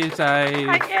 Thank you, Dave.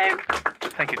 Thank you.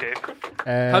 Thank you, Dave.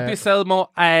 Hope you sell more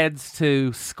ads to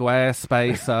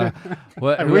Squarespace. I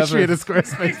wish we had a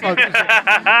Squarespace sponsorship.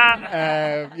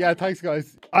 Yeah, thanks,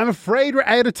 guys. I'm afraid we're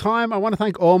out of time. I want to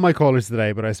thank all my callers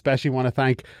today, but I especially want to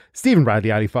thank Stephen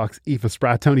Bradley, Ali Fox, Aoife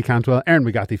Spratt, Tony Cantwell, Erin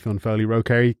McGathy, Fionn Foley, Ro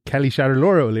Carey, Kelly Shatter,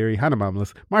 Laura O'Leary, Hannah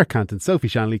Mamlis, Mark Canton, Sophie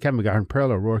Shanley, Kevin McGahern,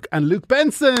 Pearl O'Rourke, and Luke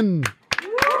Benson.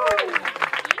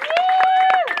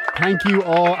 Thank you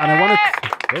all, and I want to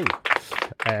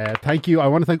thank you. I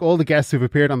want to thank all the guests who've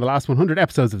appeared on the last 100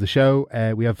 episodes of the show.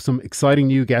 We have some exciting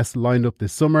new guests lined up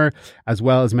this summer, as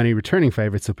well as many returning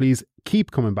favourites. So please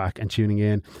keep coming back and tuning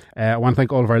in. I want to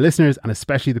thank all of our listeners, and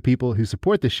especially the people who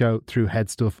support this show through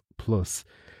Headstuff Plus.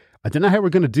 I don't know how we're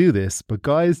going to do this, but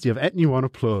guys, do you have anything you want to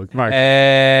plug? Mark?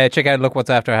 Check out Look What's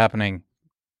After Happening.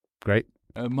 Great.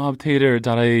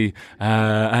 Mobtheatre.ie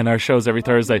and our shows every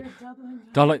Thursday.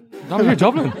 Dublin. Mobtheatre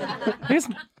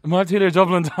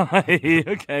Dublin.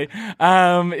 Okay.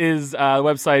 Is the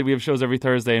website. We have shows every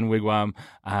Thursday in Wigwam,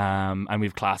 and we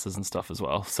have classes and stuff as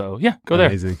well. So yeah, go there.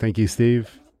 Amazing. Thank you,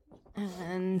 Steve.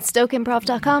 And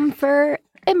StokeImprov.com for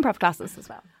improv classes as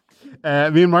well.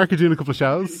 Me and Mark are doing a couple of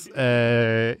shows.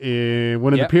 In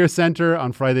one in the Pierce Centre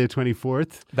on Friday the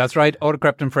 24th. That's right.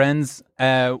 Autocrept and Friends.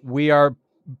 We are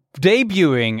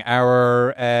debuting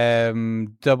our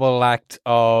double act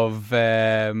of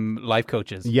life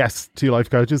coaches. Yes, 2 life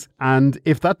coaches. And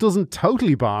if that doesn't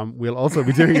totally bomb, we'll also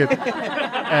be doing it.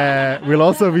 We'll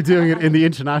also be doing it in the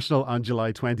International on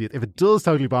July 20th. If it does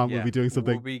totally bomb, we'll be doing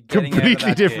something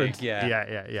completely different. Gig,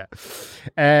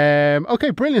 Yeah. Okay,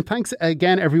 brilliant. Thanks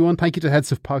again, everyone. Thank you to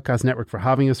Headstuff Podcast Network for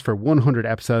having us for 100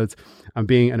 episodes and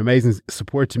being an amazing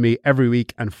support to me every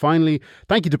week. And finally,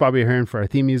 thank you to Bobby Ahern for our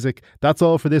theme music. That's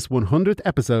all for this 100th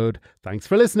episode. Thanks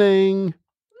for listening.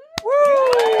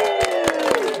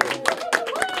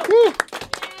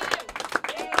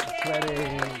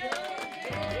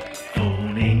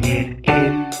 Phoning it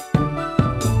in.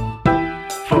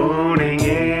 Phoning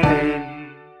it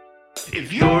in.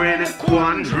 If you're in a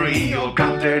quandary or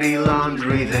got dirty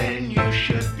laundry, then you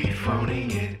should be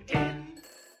phoning it in.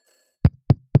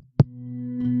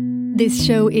 This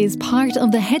show is part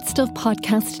of the Headstuff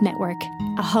Podcast Network,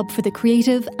 a hub for the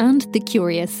creative and the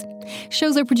curious.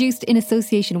 Shows are produced in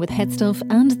association with Headstuff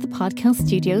and the Podcast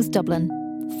Studios Dublin.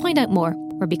 Find out more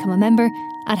or become a member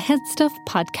at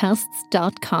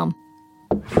headstuffpodcasts.com.